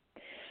them.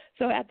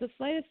 So at the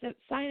slightest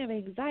sign of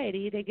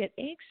anxiety, they get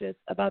anxious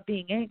about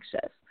being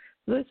anxious.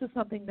 So this is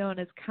something known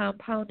as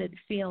compounded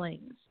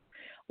feelings.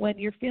 When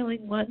you're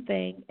feeling one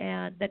thing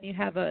and then you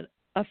have a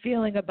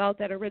feeling about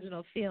that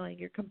original feeling,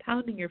 you're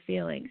compounding your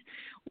feelings,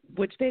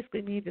 which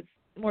basically means it's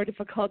more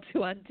difficult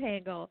to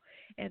untangle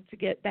and to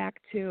get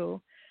back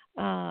to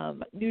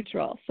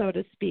neutral, so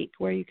to speak,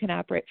 where you can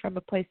operate from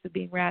a place of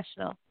being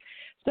rational.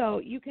 So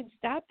you can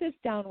stop this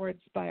downward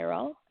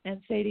spiral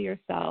and say to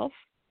yourself,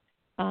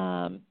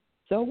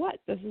 so what?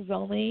 This is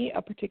only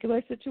a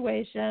particular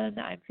situation.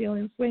 I'm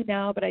feeling this way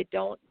now, but I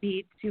don't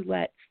need to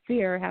let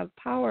fear have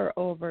power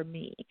over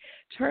me.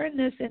 Turn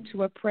this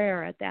into a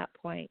prayer at that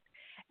point,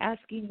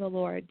 asking the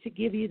Lord to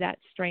give you that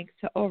strength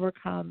to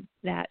overcome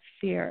that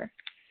fear.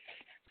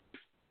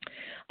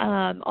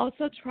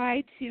 Also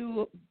try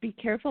to be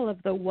careful of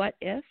the what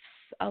ifs.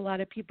 A lot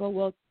of people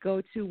will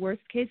go to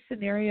worst case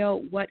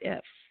scenario what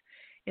ifs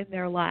in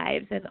their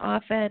lives, and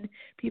often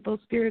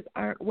people's fears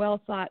aren't well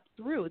thought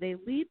through. They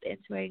leap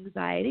into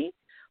anxiety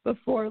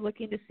before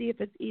looking to see if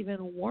it's even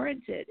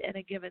warranted in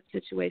a given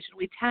situation.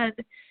 We tend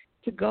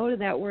to go to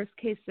that worst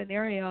case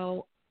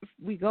scenario.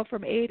 We go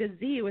from A to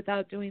Z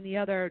without doing the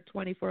other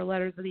 24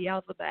 letters of the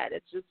alphabet.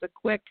 It's just a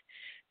quick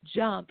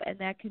jump, and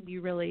that can be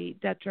really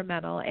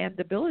detrimental and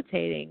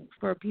debilitating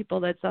for people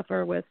that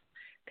suffer with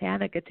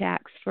panic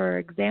attacks, for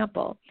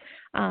example.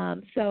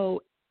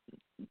 So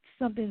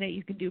something that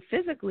you can do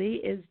physically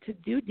is to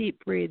do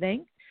deep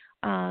breathing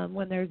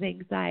when there's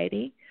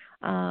anxiety.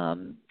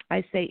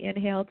 I say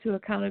inhale to a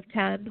count of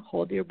 10,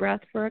 hold your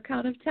breath for a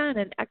count of 10,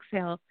 and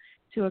exhale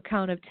to a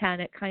count of 10.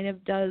 It kind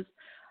of does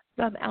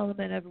some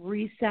element of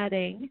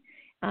resetting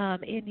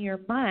in your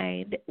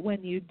mind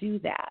when you do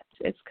that.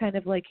 It's kind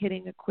of like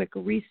hitting a quick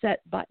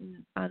reset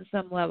button on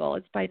some level.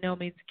 It's by no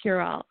means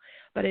cure-all,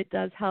 but it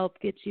does help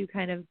get you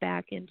kind of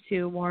back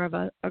into more of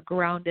a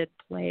grounded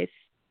place.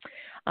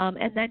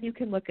 And then you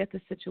can look at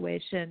the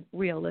situation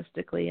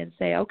realistically and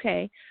say,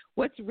 okay,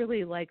 what's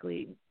really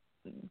likely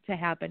to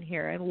happen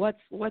here, and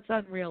what's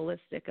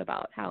unrealistic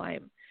about how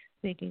I'm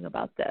thinking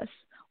about this?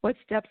 What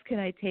steps can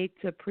I take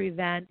to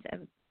prevent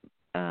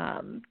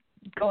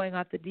going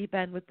off the deep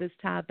end with this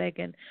topic,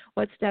 and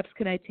what steps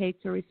can I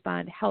take to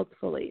respond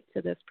healthfully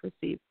to this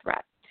perceived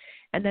threat?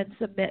 And then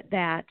submit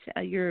that,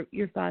 your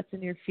thoughts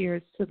and your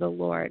fears, to the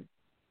Lord.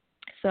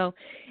 So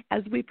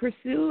as we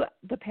pursue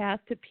the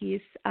path to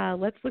peace,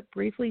 let's look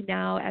briefly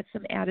now at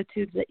some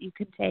attitudes that you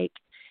can take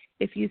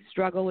if you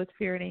struggle with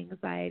fear and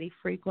anxiety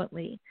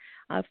frequently.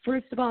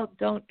 First of all,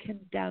 don't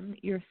condemn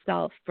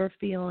yourself for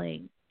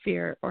feeling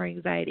fear or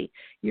anxiety.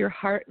 Your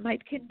heart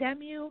might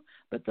condemn you,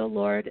 but the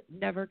Lord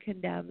never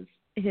condemns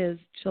his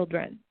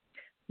children.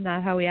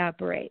 Not how he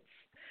operates.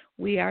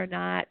 We are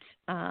not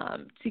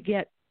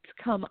to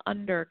come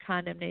under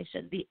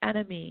condemnation. The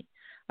enemy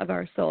of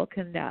our soul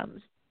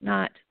condemns,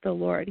 not the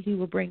Lord. He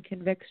will bring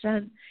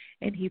conviction,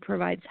 and he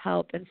provides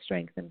help and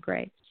strength and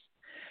grace.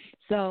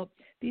 So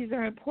these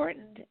are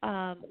important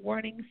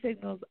warning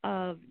signals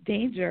of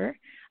danger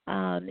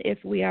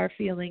if we are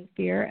feeling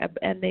fear,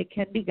 and they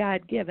can be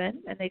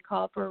God-given, and they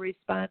call for a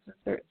response in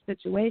certain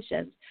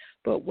situations.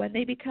 But when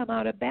they become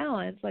out of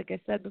balance, like I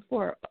said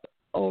before,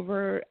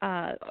 when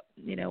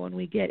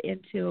we get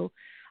into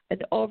an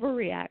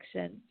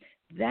overreaction,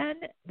 then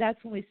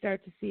that's when we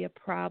start to see a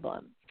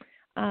problem.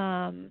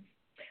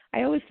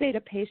 I always say to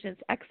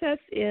patients, excess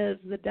is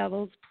the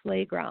devil's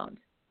playground.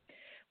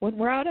 When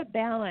we're out of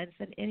balance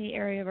in any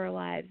area of our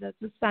lives, that's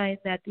a sign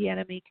that the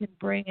enemy can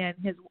bring in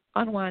his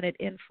unwanted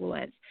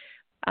influence.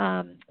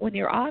 When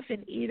you're off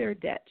in either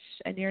ditch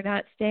and you're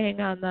not staying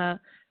on the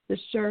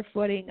sure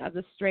footing of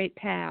the straight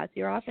path,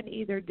 you're off in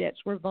either ditch,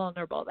 we're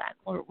vulnerable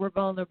then. We're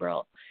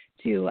vulnerable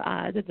to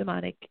the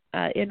demonic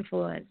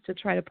influence to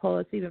try to pull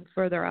us even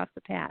further off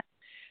the path.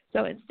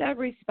 So instead of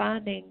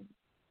responding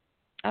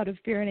out of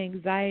fear and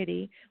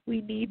anxiety, we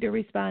need to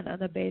respond on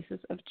the basis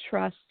of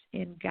trust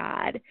in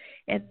God.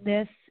 And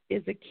this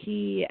is a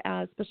key,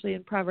 especially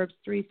in Proverbs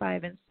 3,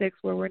 5, and 6,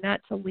 where we're not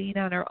to lean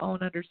on our own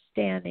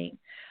understanding,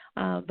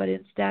 but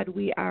instead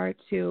we are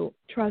to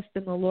trust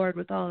in the Lord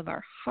with all of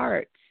our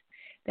hearts.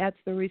 That's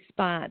the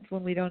response.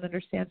 When we don't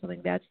understand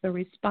something, that's the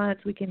response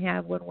we can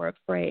have when we're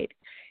afraid,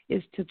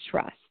 is to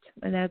trust.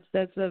 And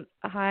that's a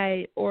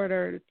high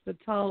order, it's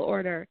a tall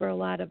order for a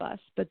lot of us,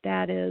 but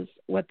that is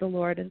what the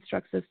Lord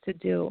instructs us to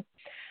do.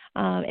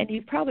 And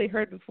you've probably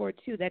heard before,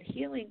 too, that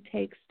healing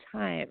takes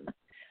time.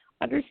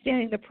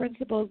 Understanding the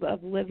principles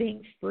of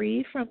living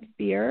free from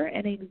fear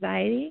and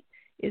anxiety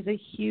is a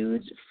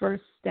huge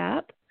first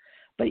step,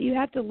 but you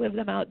have to live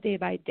them out day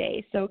by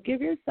day. So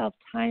give yourself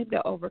time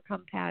to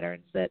overcome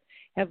patterns that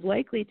have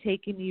likely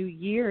taken you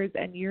years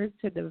and years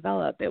to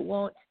develop. It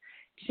won't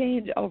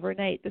change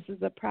overnight. This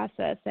is a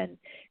process, and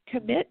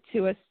commit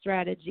to a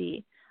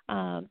strategy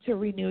to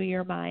renew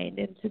your mind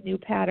into new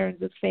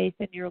patterns of faith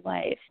in your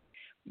life.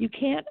 You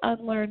can't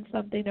unlearn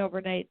something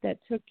overnight that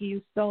took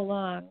you so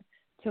long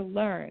to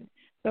learn.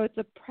 So it's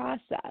a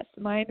process.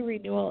 Mind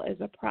renewal is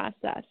a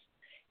process.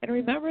 And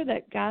remember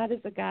that God is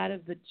a God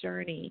of the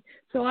journey.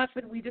 So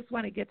often we just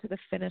want to get to the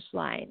finish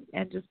line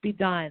and just be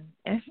done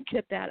and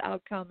get that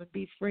outcome and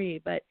be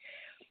free. But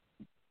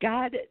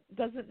God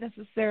doesn't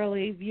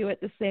necessarily view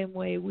it the same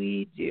way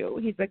we do.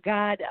 He's a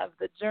God of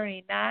the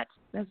journey, not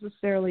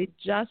necessarily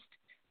just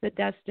the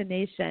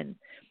destination.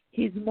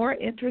 He's more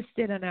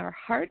interested in our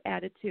heart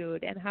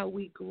attitude and how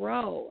we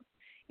grow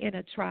in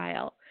a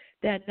trial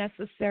than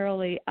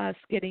necessarily us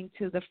getting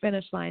to the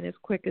finish line as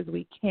quick as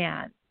we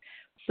can.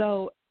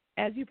 So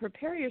as you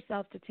prepare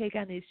yourself to take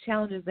on these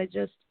challenges, I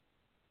just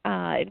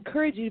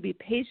encourage you to be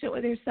patient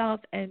with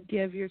yourself and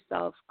give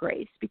yourself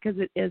grace, because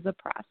it is a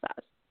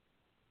process.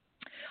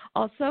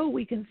 Also,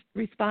 we can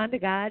respond to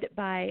God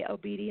by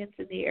obedience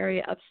in the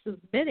area of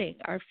submitting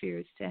our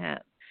fears to Him,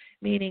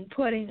 meaning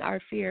putting our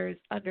fears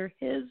under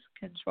His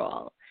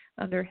control,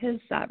 under His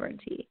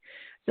sovereignty.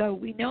 So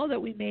we know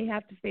that we may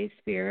have to face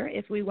fear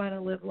if we want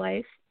to live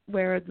life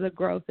where the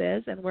growth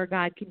is and where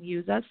God can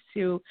use us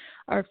to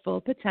our full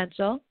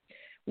potential.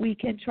 We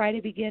can try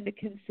to begin to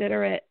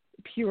consider it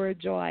pure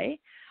joy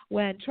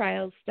when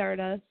trials start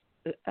to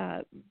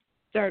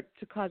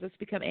cause us to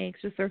become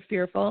anxious or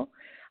fearful,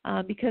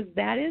 because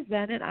that is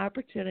then an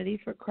opportunity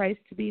for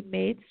Christ to be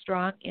made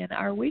strong in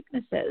our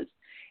weaknesses.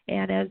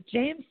 And as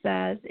James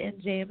says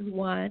in James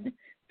 1,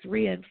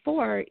 3, and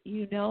 4,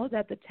 you know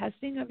that the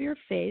testing of your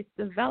faith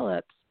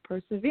develops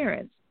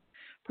perseverance.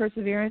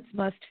 Perseverance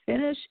must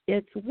finish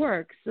its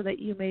work so that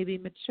you may be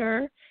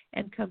mature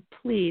and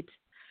complete,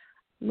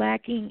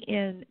 lacking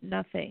in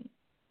nothing.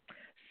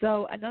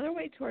 So another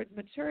way towards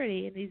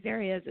maturity in these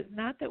areas is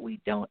not that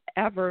we don't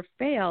ever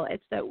fail,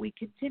 it's that we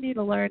continue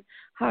to learn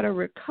how to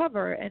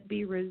recover and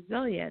be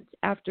resilient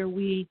after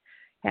we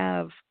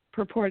have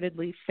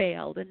purportedly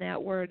failed. And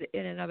that word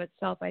in and of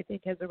itself, I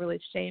think, has a really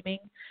shaming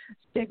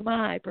stigma.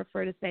 I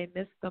prefer to say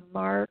miss the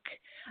mark,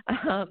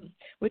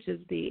 which is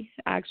the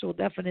actual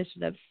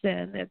definition of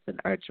sin. It's an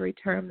archery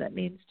term that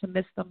means to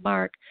miss the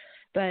mark.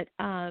 But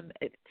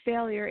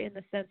failure in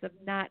the sense of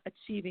not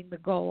achieving the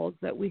goals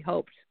that we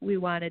hoped we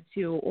wanted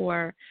to,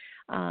 or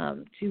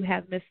to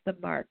have missed the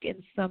mark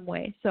in some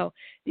way. So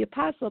the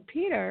Apostle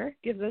Peter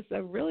gives us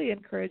a really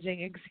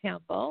encouraging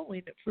example.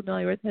 We're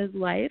familiar with his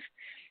life.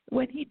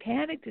 When he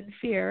panicked in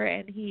fear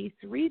and he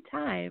 3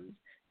 times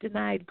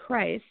denied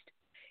Christ,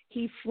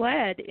 he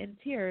fled in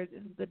tears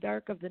into the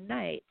dark of the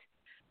night,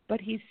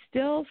 but he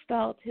still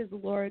felt his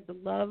Lord's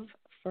love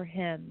for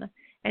him,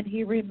 and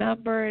he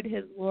remembered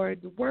his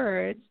Lord's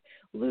words.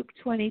 Luke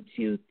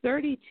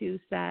 22:32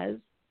 says,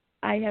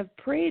 I have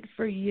prayed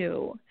for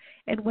you,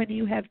 and when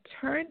you have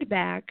turned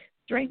back,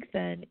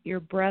 strengthen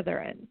your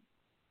brethren.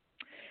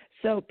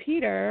 So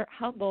Peter,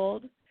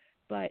 humbled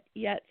but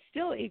yet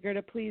still eager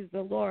to please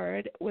the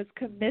Lord, was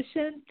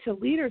commissioned to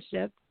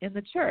leadership in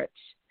the church.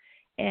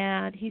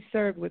 And he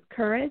served with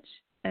courage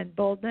and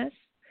boldness,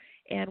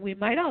 and we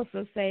might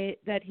also say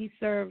that he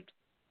served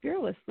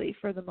fearlessly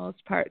for the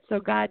most part.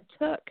 So God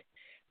took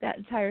that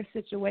entire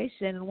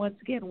situation and once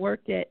again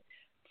worked it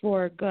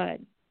for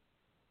good.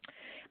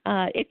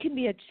 It can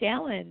be a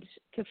challenge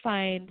to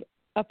find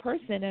a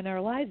person in our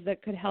lives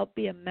that could help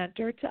be a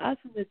mentor to us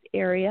in this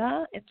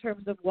area in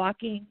terms of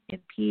walking in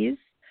peace,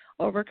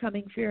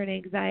 overcoming fear and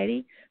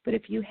anxiety. But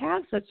if you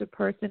have such a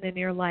person in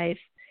your life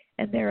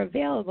and they're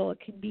available, it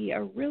can be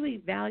a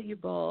really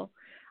valuable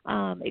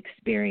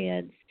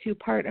experience to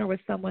partner with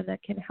someone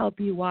that can help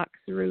you walk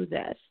through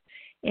this.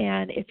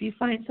 And if you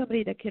find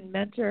somebody that can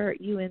mentor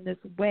you in this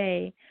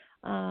way,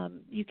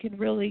 you can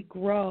really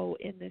grow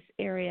in this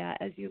area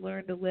as you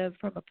learn to live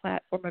from a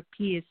platform of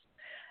peace.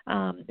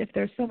 If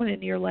there's someone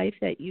in your life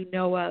that you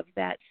know of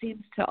that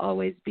seems to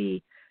always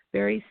be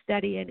very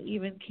steady and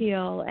even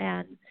keel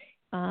and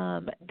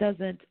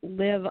doesn't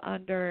live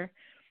under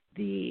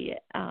the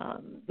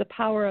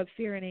power of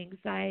fear and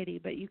anxiety,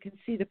 but you can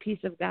see the peace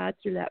of God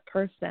through that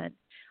person.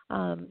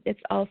 It's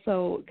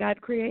also,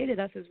 God created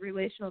us as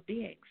relational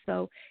beings,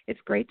 so it's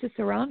great to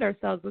surround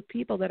ourselves with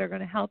people that are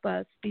going to help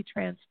us be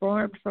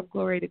transformed from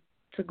glory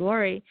to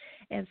glory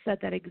and set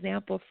that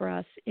example for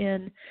us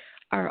in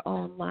our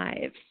own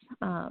lives.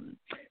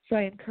 So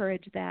I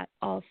encourage that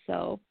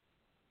also.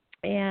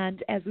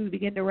 And as we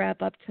begin to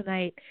wrap up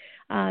tonight,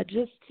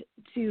 just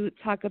to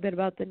talk a bit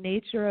about the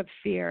nature of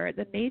fear.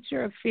 The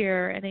nature of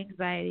fear and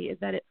anxiety is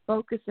that it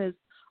focuses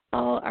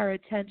all our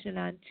attention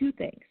on two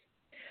things.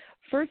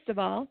 First of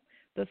all,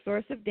 the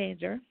source of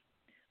danger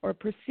or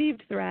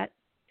perceived threat,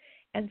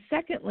 and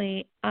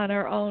secondly, on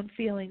our own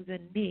feelings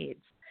and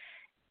needs.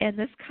 And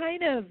this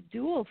kind of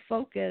dual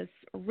focus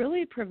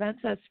really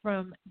prevents us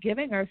from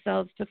giving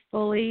ourselves to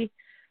fully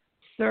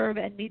serve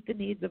and meet the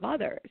needs of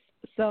others.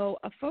 So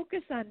a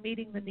focus on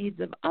meeting the needs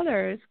of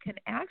others can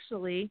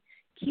actually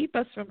keep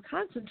us from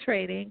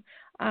concentrating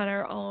on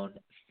our own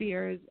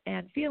fears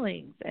and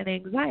feelings and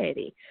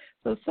anxiety.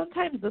 So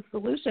sometimes the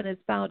solution is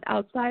found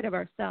outside of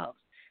ourselves.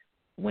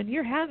 When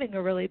you're having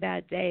a really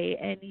bad day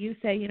and you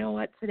say, you know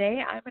what,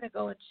 today I'm going to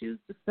go and choose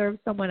to serve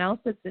someone else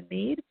that's in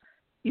need,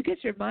 you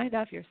get your mind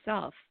off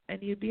yourself,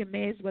 and you'd be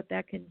amazed what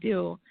that can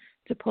do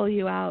to pull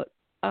you out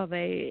of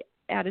a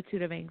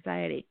attitude of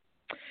anxiety.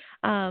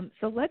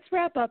 So let's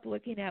wrap up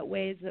looking at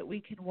ways that we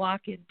can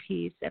walk in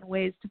peace and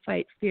ways to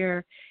fight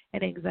fear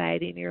and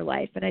anxiety in your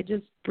life. And I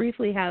just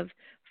briefly have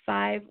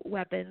 5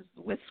 weapons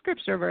with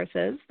scripture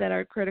verses that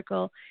are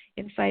critical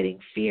in fighting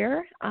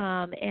fear,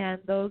 and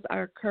those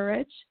are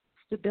courage,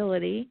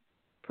 stability,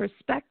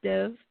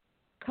 perspective,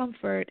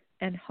 comfort,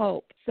 and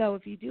hope. So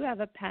if you do have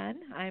a pen,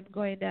 I'm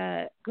going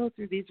to go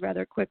through these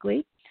rather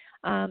quickly.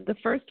 The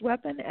first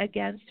weapon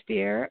against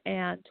fear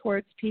and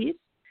towards peace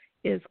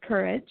is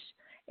courage.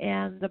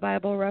 And the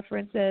Bible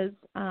references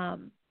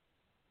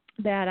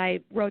that I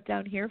wrote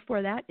down here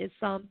for that is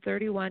Psalm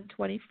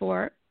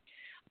 31:24. It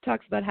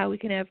talks about how we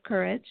can have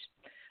courage.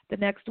 The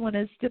next one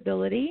is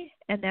stability,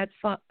 and that's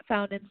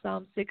found in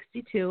Psalm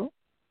 62.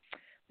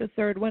 The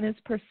third one is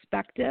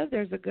perspective.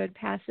 There's a good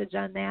passage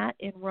on that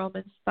in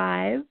Romans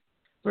 5,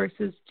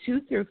 verses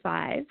 2 through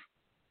 5.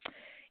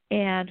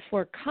 And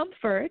for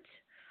comfort,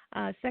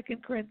 2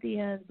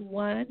 Corinthians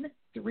 1,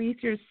 3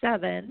 through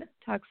 7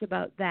 talks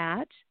about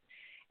that.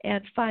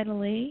 And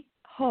finally,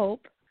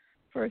 hope,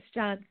 1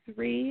 John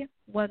 3,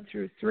 1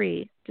 through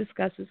 3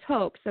 discusses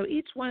hope. So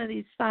each one of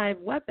these 5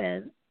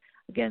 weapons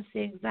against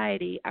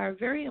anxiety are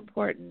very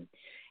important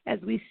as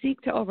we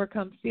seek to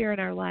overcome fear in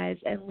our lives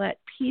and let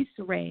peace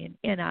reign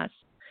in us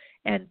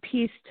and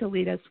peace to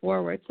lead us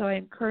forward. So I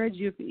encourage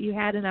you, if you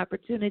had an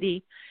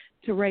opportunity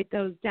to write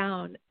those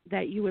down,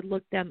 that you would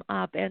look them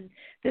up. And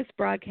this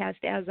broadcast,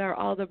 as are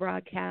all the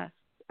broadcasts,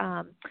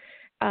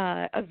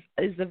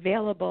 is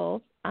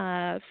available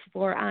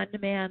for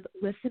on-demand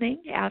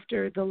listening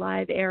after the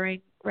live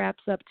airing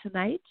wraps up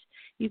tonight.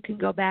 You can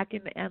go back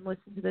and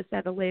listen to this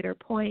at a later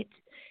point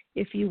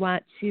if you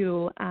want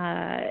to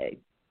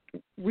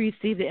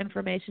receive the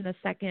information a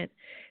second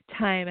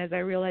time, as I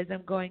realize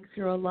I'm going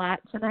through a lot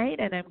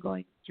tonight and I'm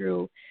going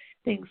through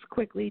things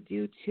quickly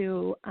due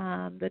to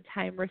the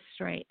time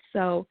restraint.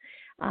 So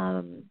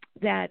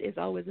that is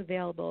always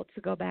available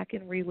to go back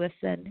and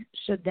re-listen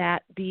should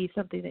that be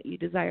something that you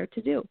desire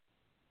to do.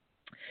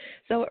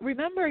 So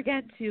remember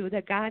again, too,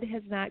 that God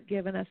has not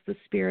given us the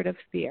spirit of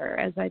fear,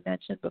 as I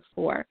mentioned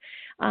before.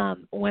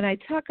 When I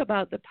talk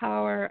about the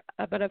power,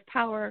 of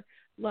power,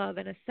 love,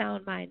 and a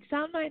sound mind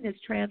is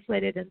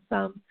translated in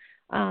some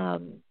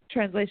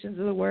translations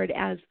of the word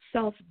as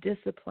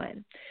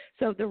self-discipline.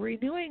 So the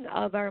renewing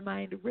of our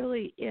mind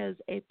really is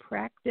a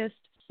practiced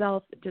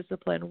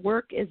self-discipline.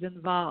 Work is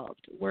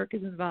involved.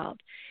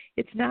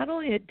 It's not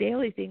only a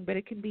daily thing, but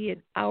it can be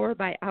an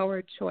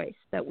hour-by-hour choice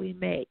that we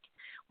make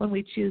when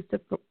we choose to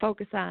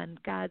focus on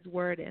God's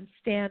word and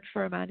stand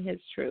firm on his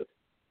truth.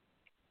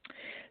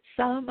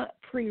 Some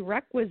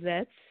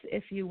prerequisites,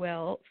 if you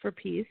will, for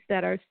peace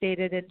that are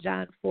stated in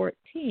John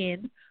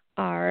 14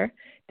 are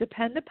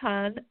depend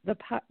upon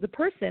the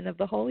person of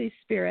the Holy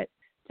Spirit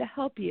to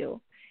help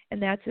you.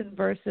 And that's in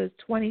verses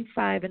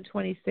 25 and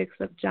 26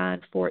 of John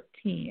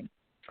 14.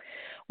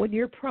 When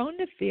you're prone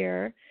to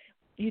fear,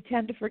 you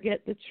tend to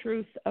forget the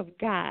truth of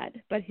God,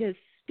 but his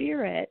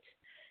Spirit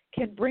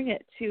can bring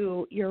it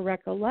to your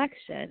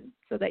recollection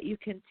so that you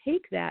can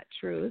take that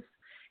truth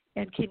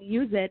and can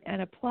use it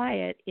and apply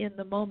it in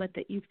the moment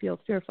that you feel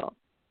fearful.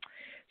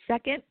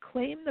 Second,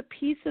 claim the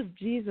peace of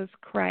Jesus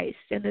Christ,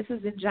 and this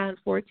is in John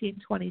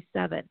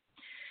 14:27.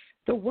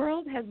 The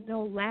world has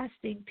no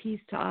lasting peace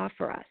to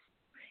offer us.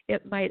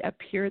 It might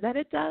appear that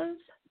it does,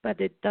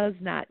 but it does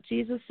not.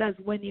 Jesus says,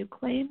 when you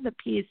claim the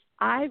peace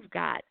I've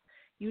got,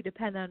 you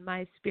depend on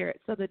my Spirit.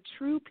 So the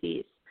true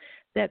peace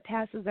that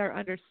passes our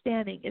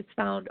understanding is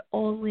found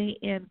only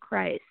in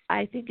Christ.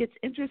 I think it's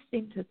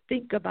interesting to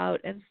think about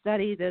and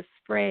study this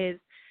phrase,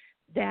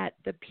 that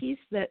the peace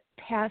that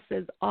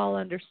passes all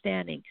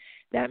understanding.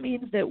 That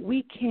means that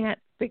we can't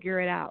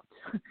figure it out.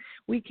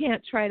 We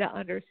can't try to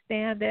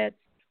understand it.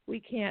 We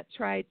can't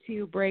try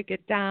to break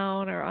it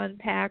down or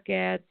unpack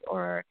it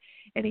or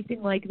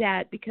anything like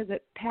that, because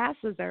it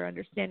passes our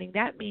understanding.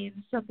 That means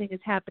something is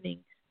happening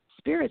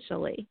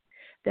spiritually,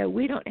 that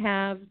we don't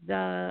have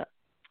the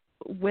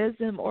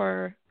wisdom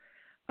or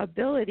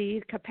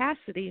ability,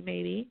 capacity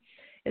maybe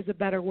is a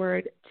better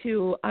word,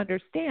 to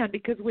understand,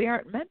 because we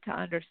aren't meant to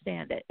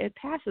understand it. It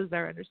passes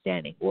our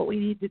understanding. What we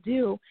need to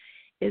do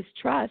is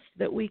trust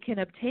that we can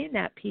obtain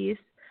that peace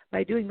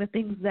by doing the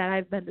things that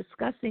I've been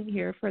discussing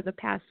here for the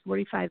past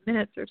 45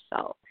 minutes or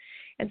so.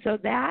 And so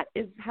that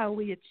is how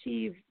we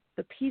achieve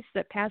the peace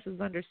that passes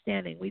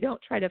understanding. We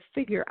don't try to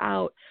figure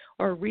out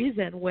or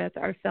reason with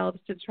ourselves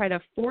to try to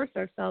force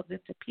ourselves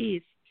into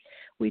peace.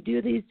 We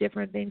do these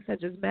different things,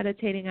 such as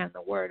meditating on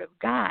the Word of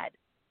God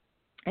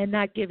and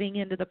not giving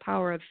in to the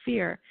power of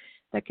fear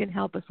that can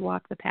help us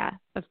walk the path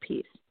of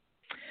peace.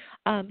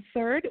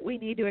 Third, we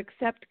need to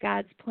accept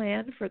God's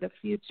plan for the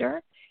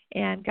future.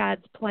 And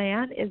God's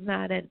plan is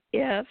not an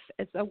if,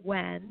 it's a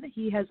when.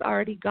 He has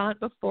already gone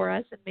before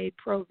us and made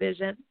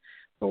provision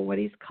for what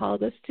He's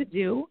called us to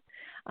do,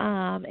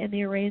 and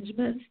the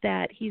arrangements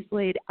that He's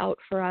laid out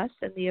for us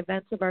and the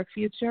events of our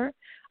future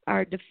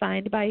are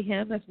defined by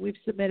Him if we've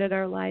submitted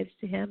our lives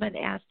to Him and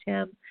asked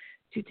Him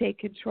to take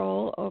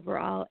control over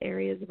all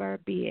areas of our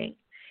being.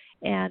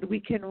 And we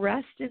can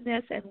rest in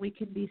this, and we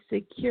can be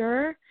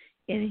secure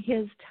in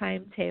His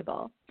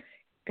timetable.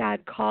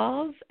 God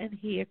calls and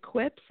He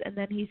equips, and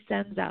then He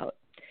sends out.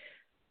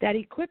 That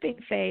equipping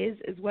phase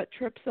is what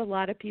trips a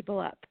lot of people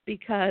up,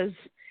 because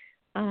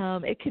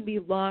it can be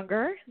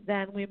longer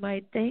than we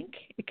might think.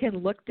 It can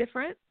look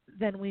different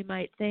than we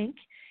might think.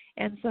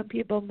 And some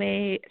people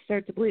may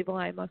start to believe, well,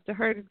 I must have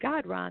heard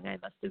God wrong. I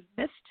must have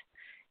missed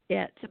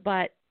it.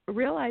 But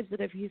realize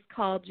that if He's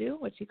called you,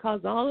 which He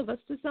calls all of us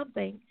to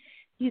something,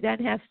 He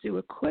then has to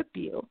equip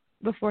you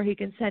before He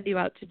can send you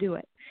out to do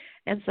it.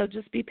 And so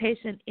just be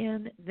patient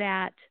in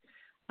that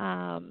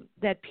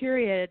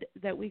period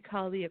that we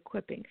call the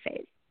equipping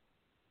phase.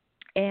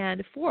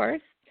 And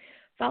fourth,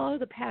 follow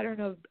the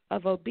pattern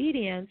of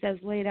obedience as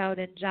laid out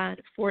in John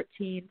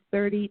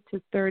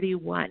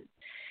 14:30-31.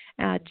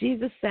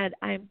 Jesus said,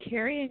 I'm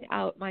carrying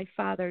out my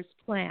Father's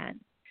plan.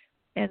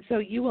 And so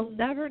you will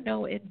never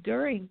know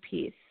enduring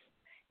peace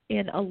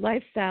in a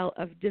lifestyle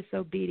of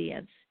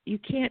disobedience. You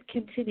can't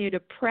continue to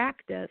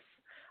practice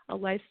a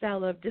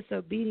lifestyle of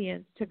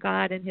disobedience to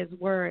God and His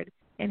Word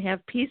and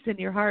have peace in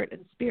your heart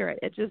and spirit.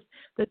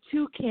 The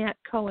two can't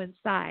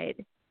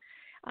coincide.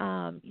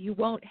 You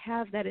won't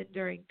have that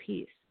enduring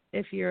peace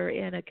if you're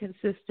in a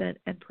consistent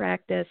and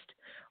practiced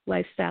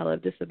lifestyle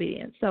of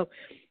disobedience. So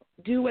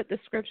do what the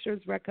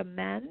Scriptures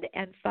recommend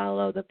and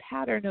follow the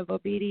pattern of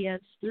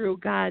obedience through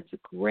God's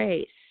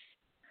grace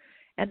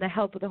and the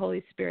help of the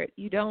Holy Spirit.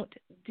 You don't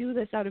do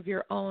this out of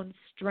your own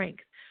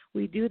strength.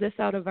 We do this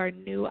out of our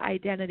new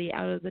identity,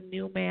 out of the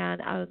new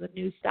man, out of the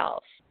new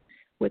self,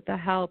 with the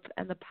help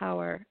and the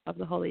power of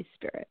the Holy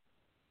Spirit.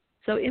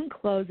 So in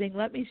closing,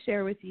 let me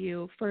share with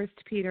you 1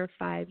 Peter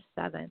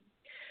 5:7,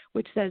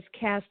 which says,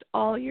 cast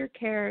all your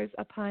cares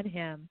upon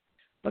Him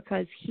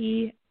because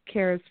He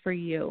cares for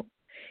you.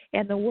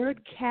 And the word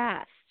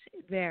cast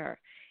there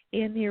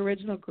in the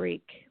original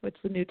Greek, which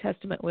the New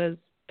Testament was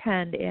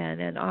penned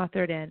in and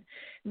authored in,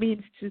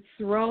 means to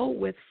throw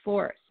with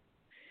force.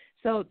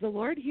 So the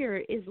Lord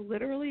here is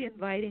literally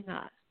inviting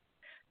us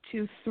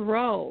to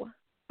throw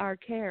our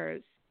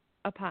cares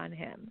upon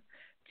Him,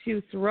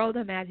 to throw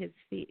them at His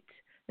feet,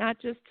 not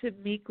just to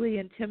meekly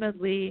and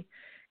timidly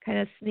kind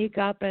of sneak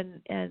up and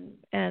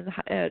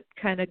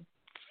kind of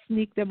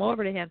sneak them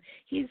over to Him.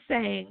 He's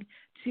saying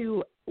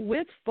to,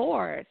 with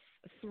force,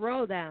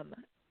 throw them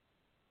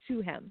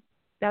to Him.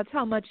 That's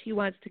how much He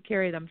wants to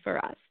carry them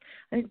for us.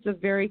 I think it's a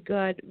very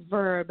good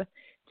verb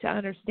to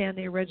understand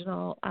the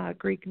original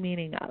Greek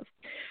meaning of.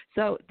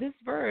 So this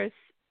verse,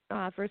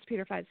 1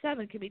 Peter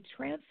 5:7, can be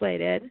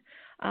translated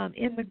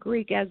in the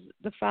Greek as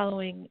the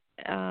following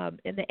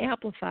in the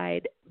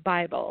Amplified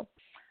Bible,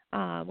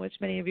 which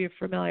many of you are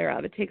familiar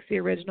of. It takes the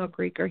original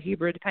Greek or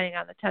Hebrew, depending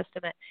on the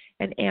Testament,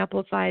 and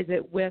amplifies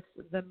it with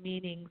the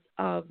meanings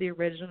of the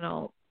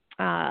original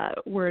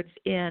words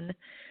in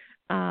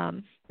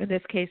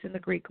this case, in the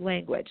Greek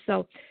language.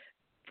 So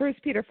 1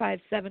 Peter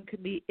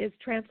 5:7 is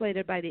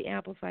translated by the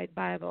Amplified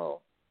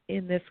Bible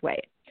in this way.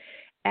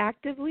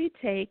 Actively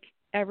take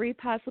every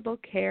possible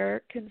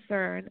care,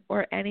 concern,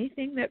 or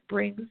anything that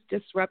brings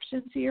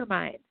disruption to your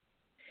mind,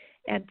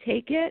 and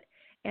take it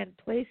and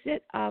place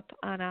it up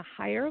on a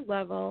higher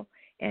level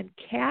and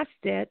cast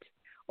it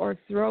or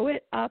throw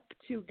it up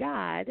to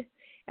God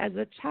as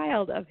a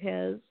child of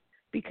his,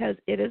 because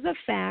it is a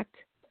fact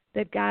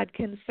that God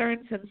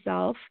concerns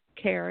himself,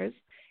 cares,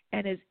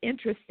 and is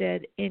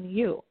interested in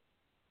you.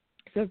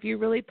 So if you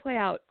really play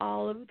out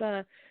all of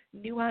the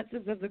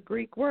nuances of the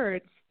Greek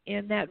words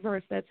in that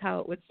verse, that's how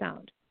it would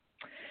sound.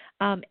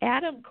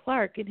 Adam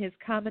Clark, in his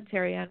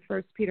commentary on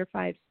 1 Peter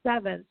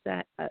 5:7,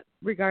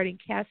 regarding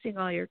casting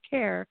all your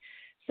care,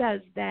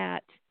 says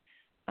that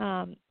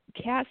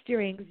cast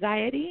your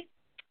anxiety,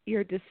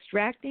 your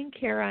distracting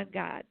care on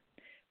God,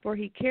 for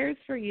he cares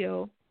for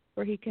you,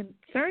 for he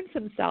concerns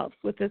himself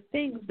with the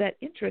things that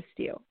interest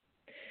you.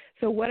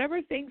 So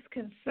whatever things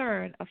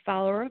concern a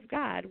follower of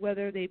God,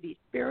 whether they be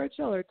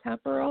spiritual or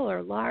temporal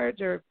or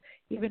large or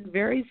even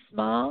very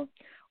small,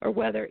 or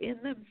whether in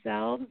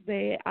themselves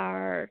they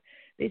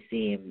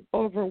seem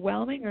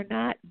overwhelming or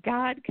not,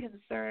 God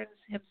concerns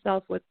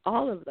himself with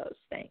all of those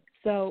things.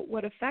 So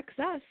what affects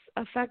us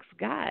affects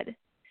God.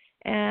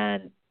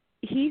 And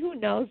he who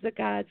knows that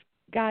God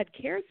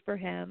cares for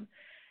him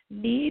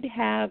need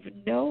have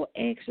no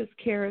anxious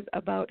cares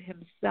about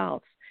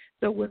himself.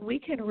 So when we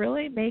can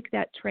really make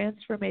that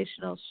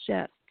transformational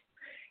shift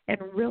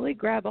and really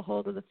grab a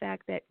hold of the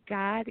fact that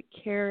God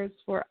cares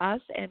for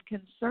us and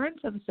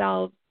concerns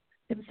himself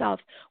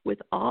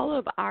with all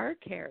of our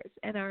cares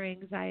and our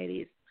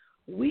anxieties,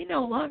 we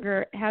no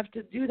longer have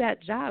to do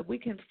that job. We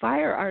can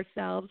fire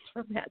ourselves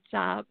from that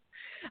job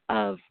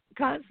of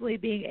constantly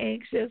being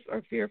anxious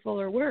or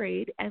fearful or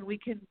worried, and we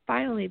can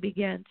finally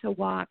begin to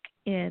walk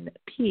in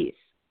peace.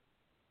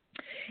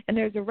 And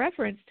there's a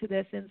reference to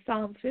this in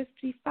Psalm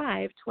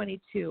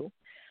 55:22,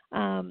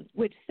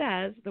 which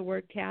says, the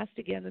word cast,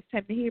 again, this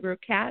time in Hebrew,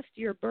 cast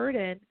your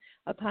burden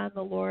upon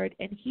the Lord,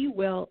 and he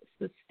will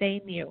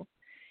sustain you.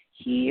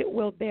 He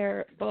will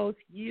bear both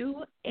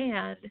you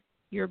and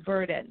your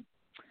burden.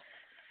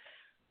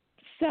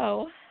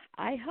 So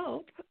I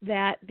hope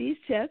that these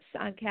tips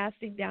on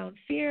casting down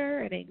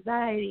fear and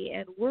anxiety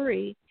and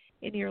worry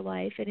in your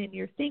life and in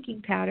your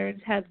thinking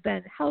patterns have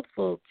been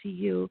helpful to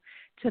you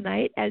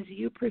tonight as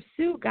you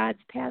pursue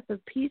God's path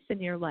of peace in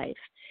your life.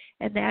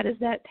 And that is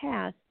that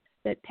path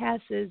that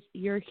passes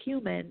your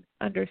human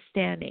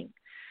understanding.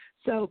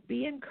 So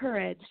be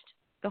encouraged.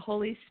 The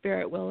Holy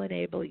Spirit will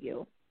enable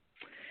you.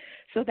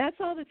 So that's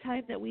all the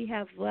time that we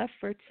have left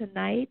for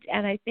tonight,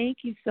 and I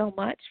thank you so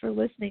much for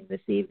listening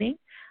this evening.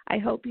 I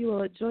hope you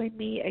will join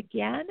me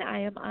again. I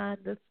am on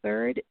the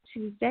third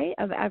Tuesday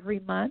of every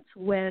month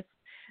with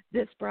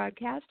this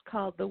broadcast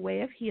called The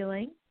Way of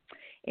Healing.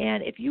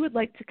 And if you would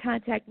like to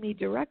contact me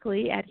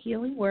directly at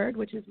Healing Word,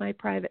 which is my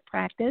private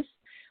practice,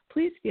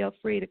 please feel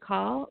free to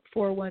call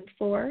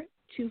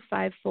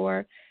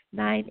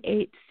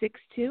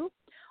 414-254-9862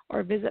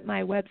 or visit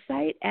my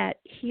website at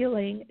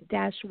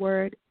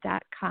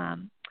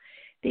healing-word.com.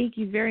 Thank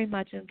you very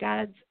much, and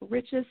God's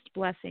richest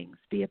blessings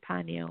be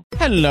upon you.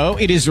 Hello,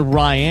 it is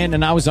Ryan,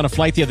 and I was on a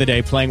flight the other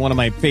day playing one of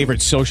my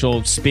favorite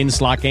social spin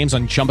slot games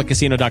on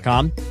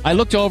chumbacasino.com. I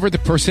looked over at the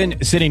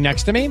person sitting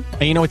next to me,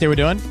 and you know what they were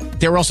doing?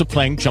 They were also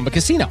playing Chumba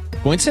Casino.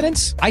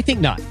 Coincidence? I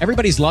think not.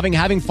 Everybody's loving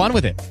having fun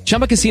with it.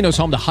 Chumba Casino is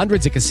home to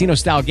hundreds of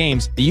casino-style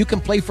games that you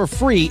can play for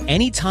free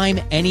anytime,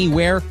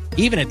 anywhere,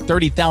 even at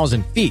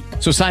 30,000 feet.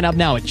 So sign up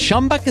now at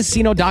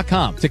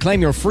chumbacasino.com to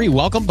claim your free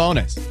welcome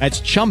bonus.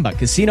 That's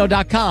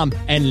chumbacasino.com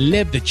and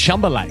live the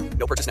Chumba life.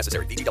 No purchase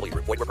necessary. VGW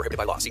Group. Void where prohibited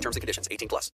by law. See terms and conditions. 18+.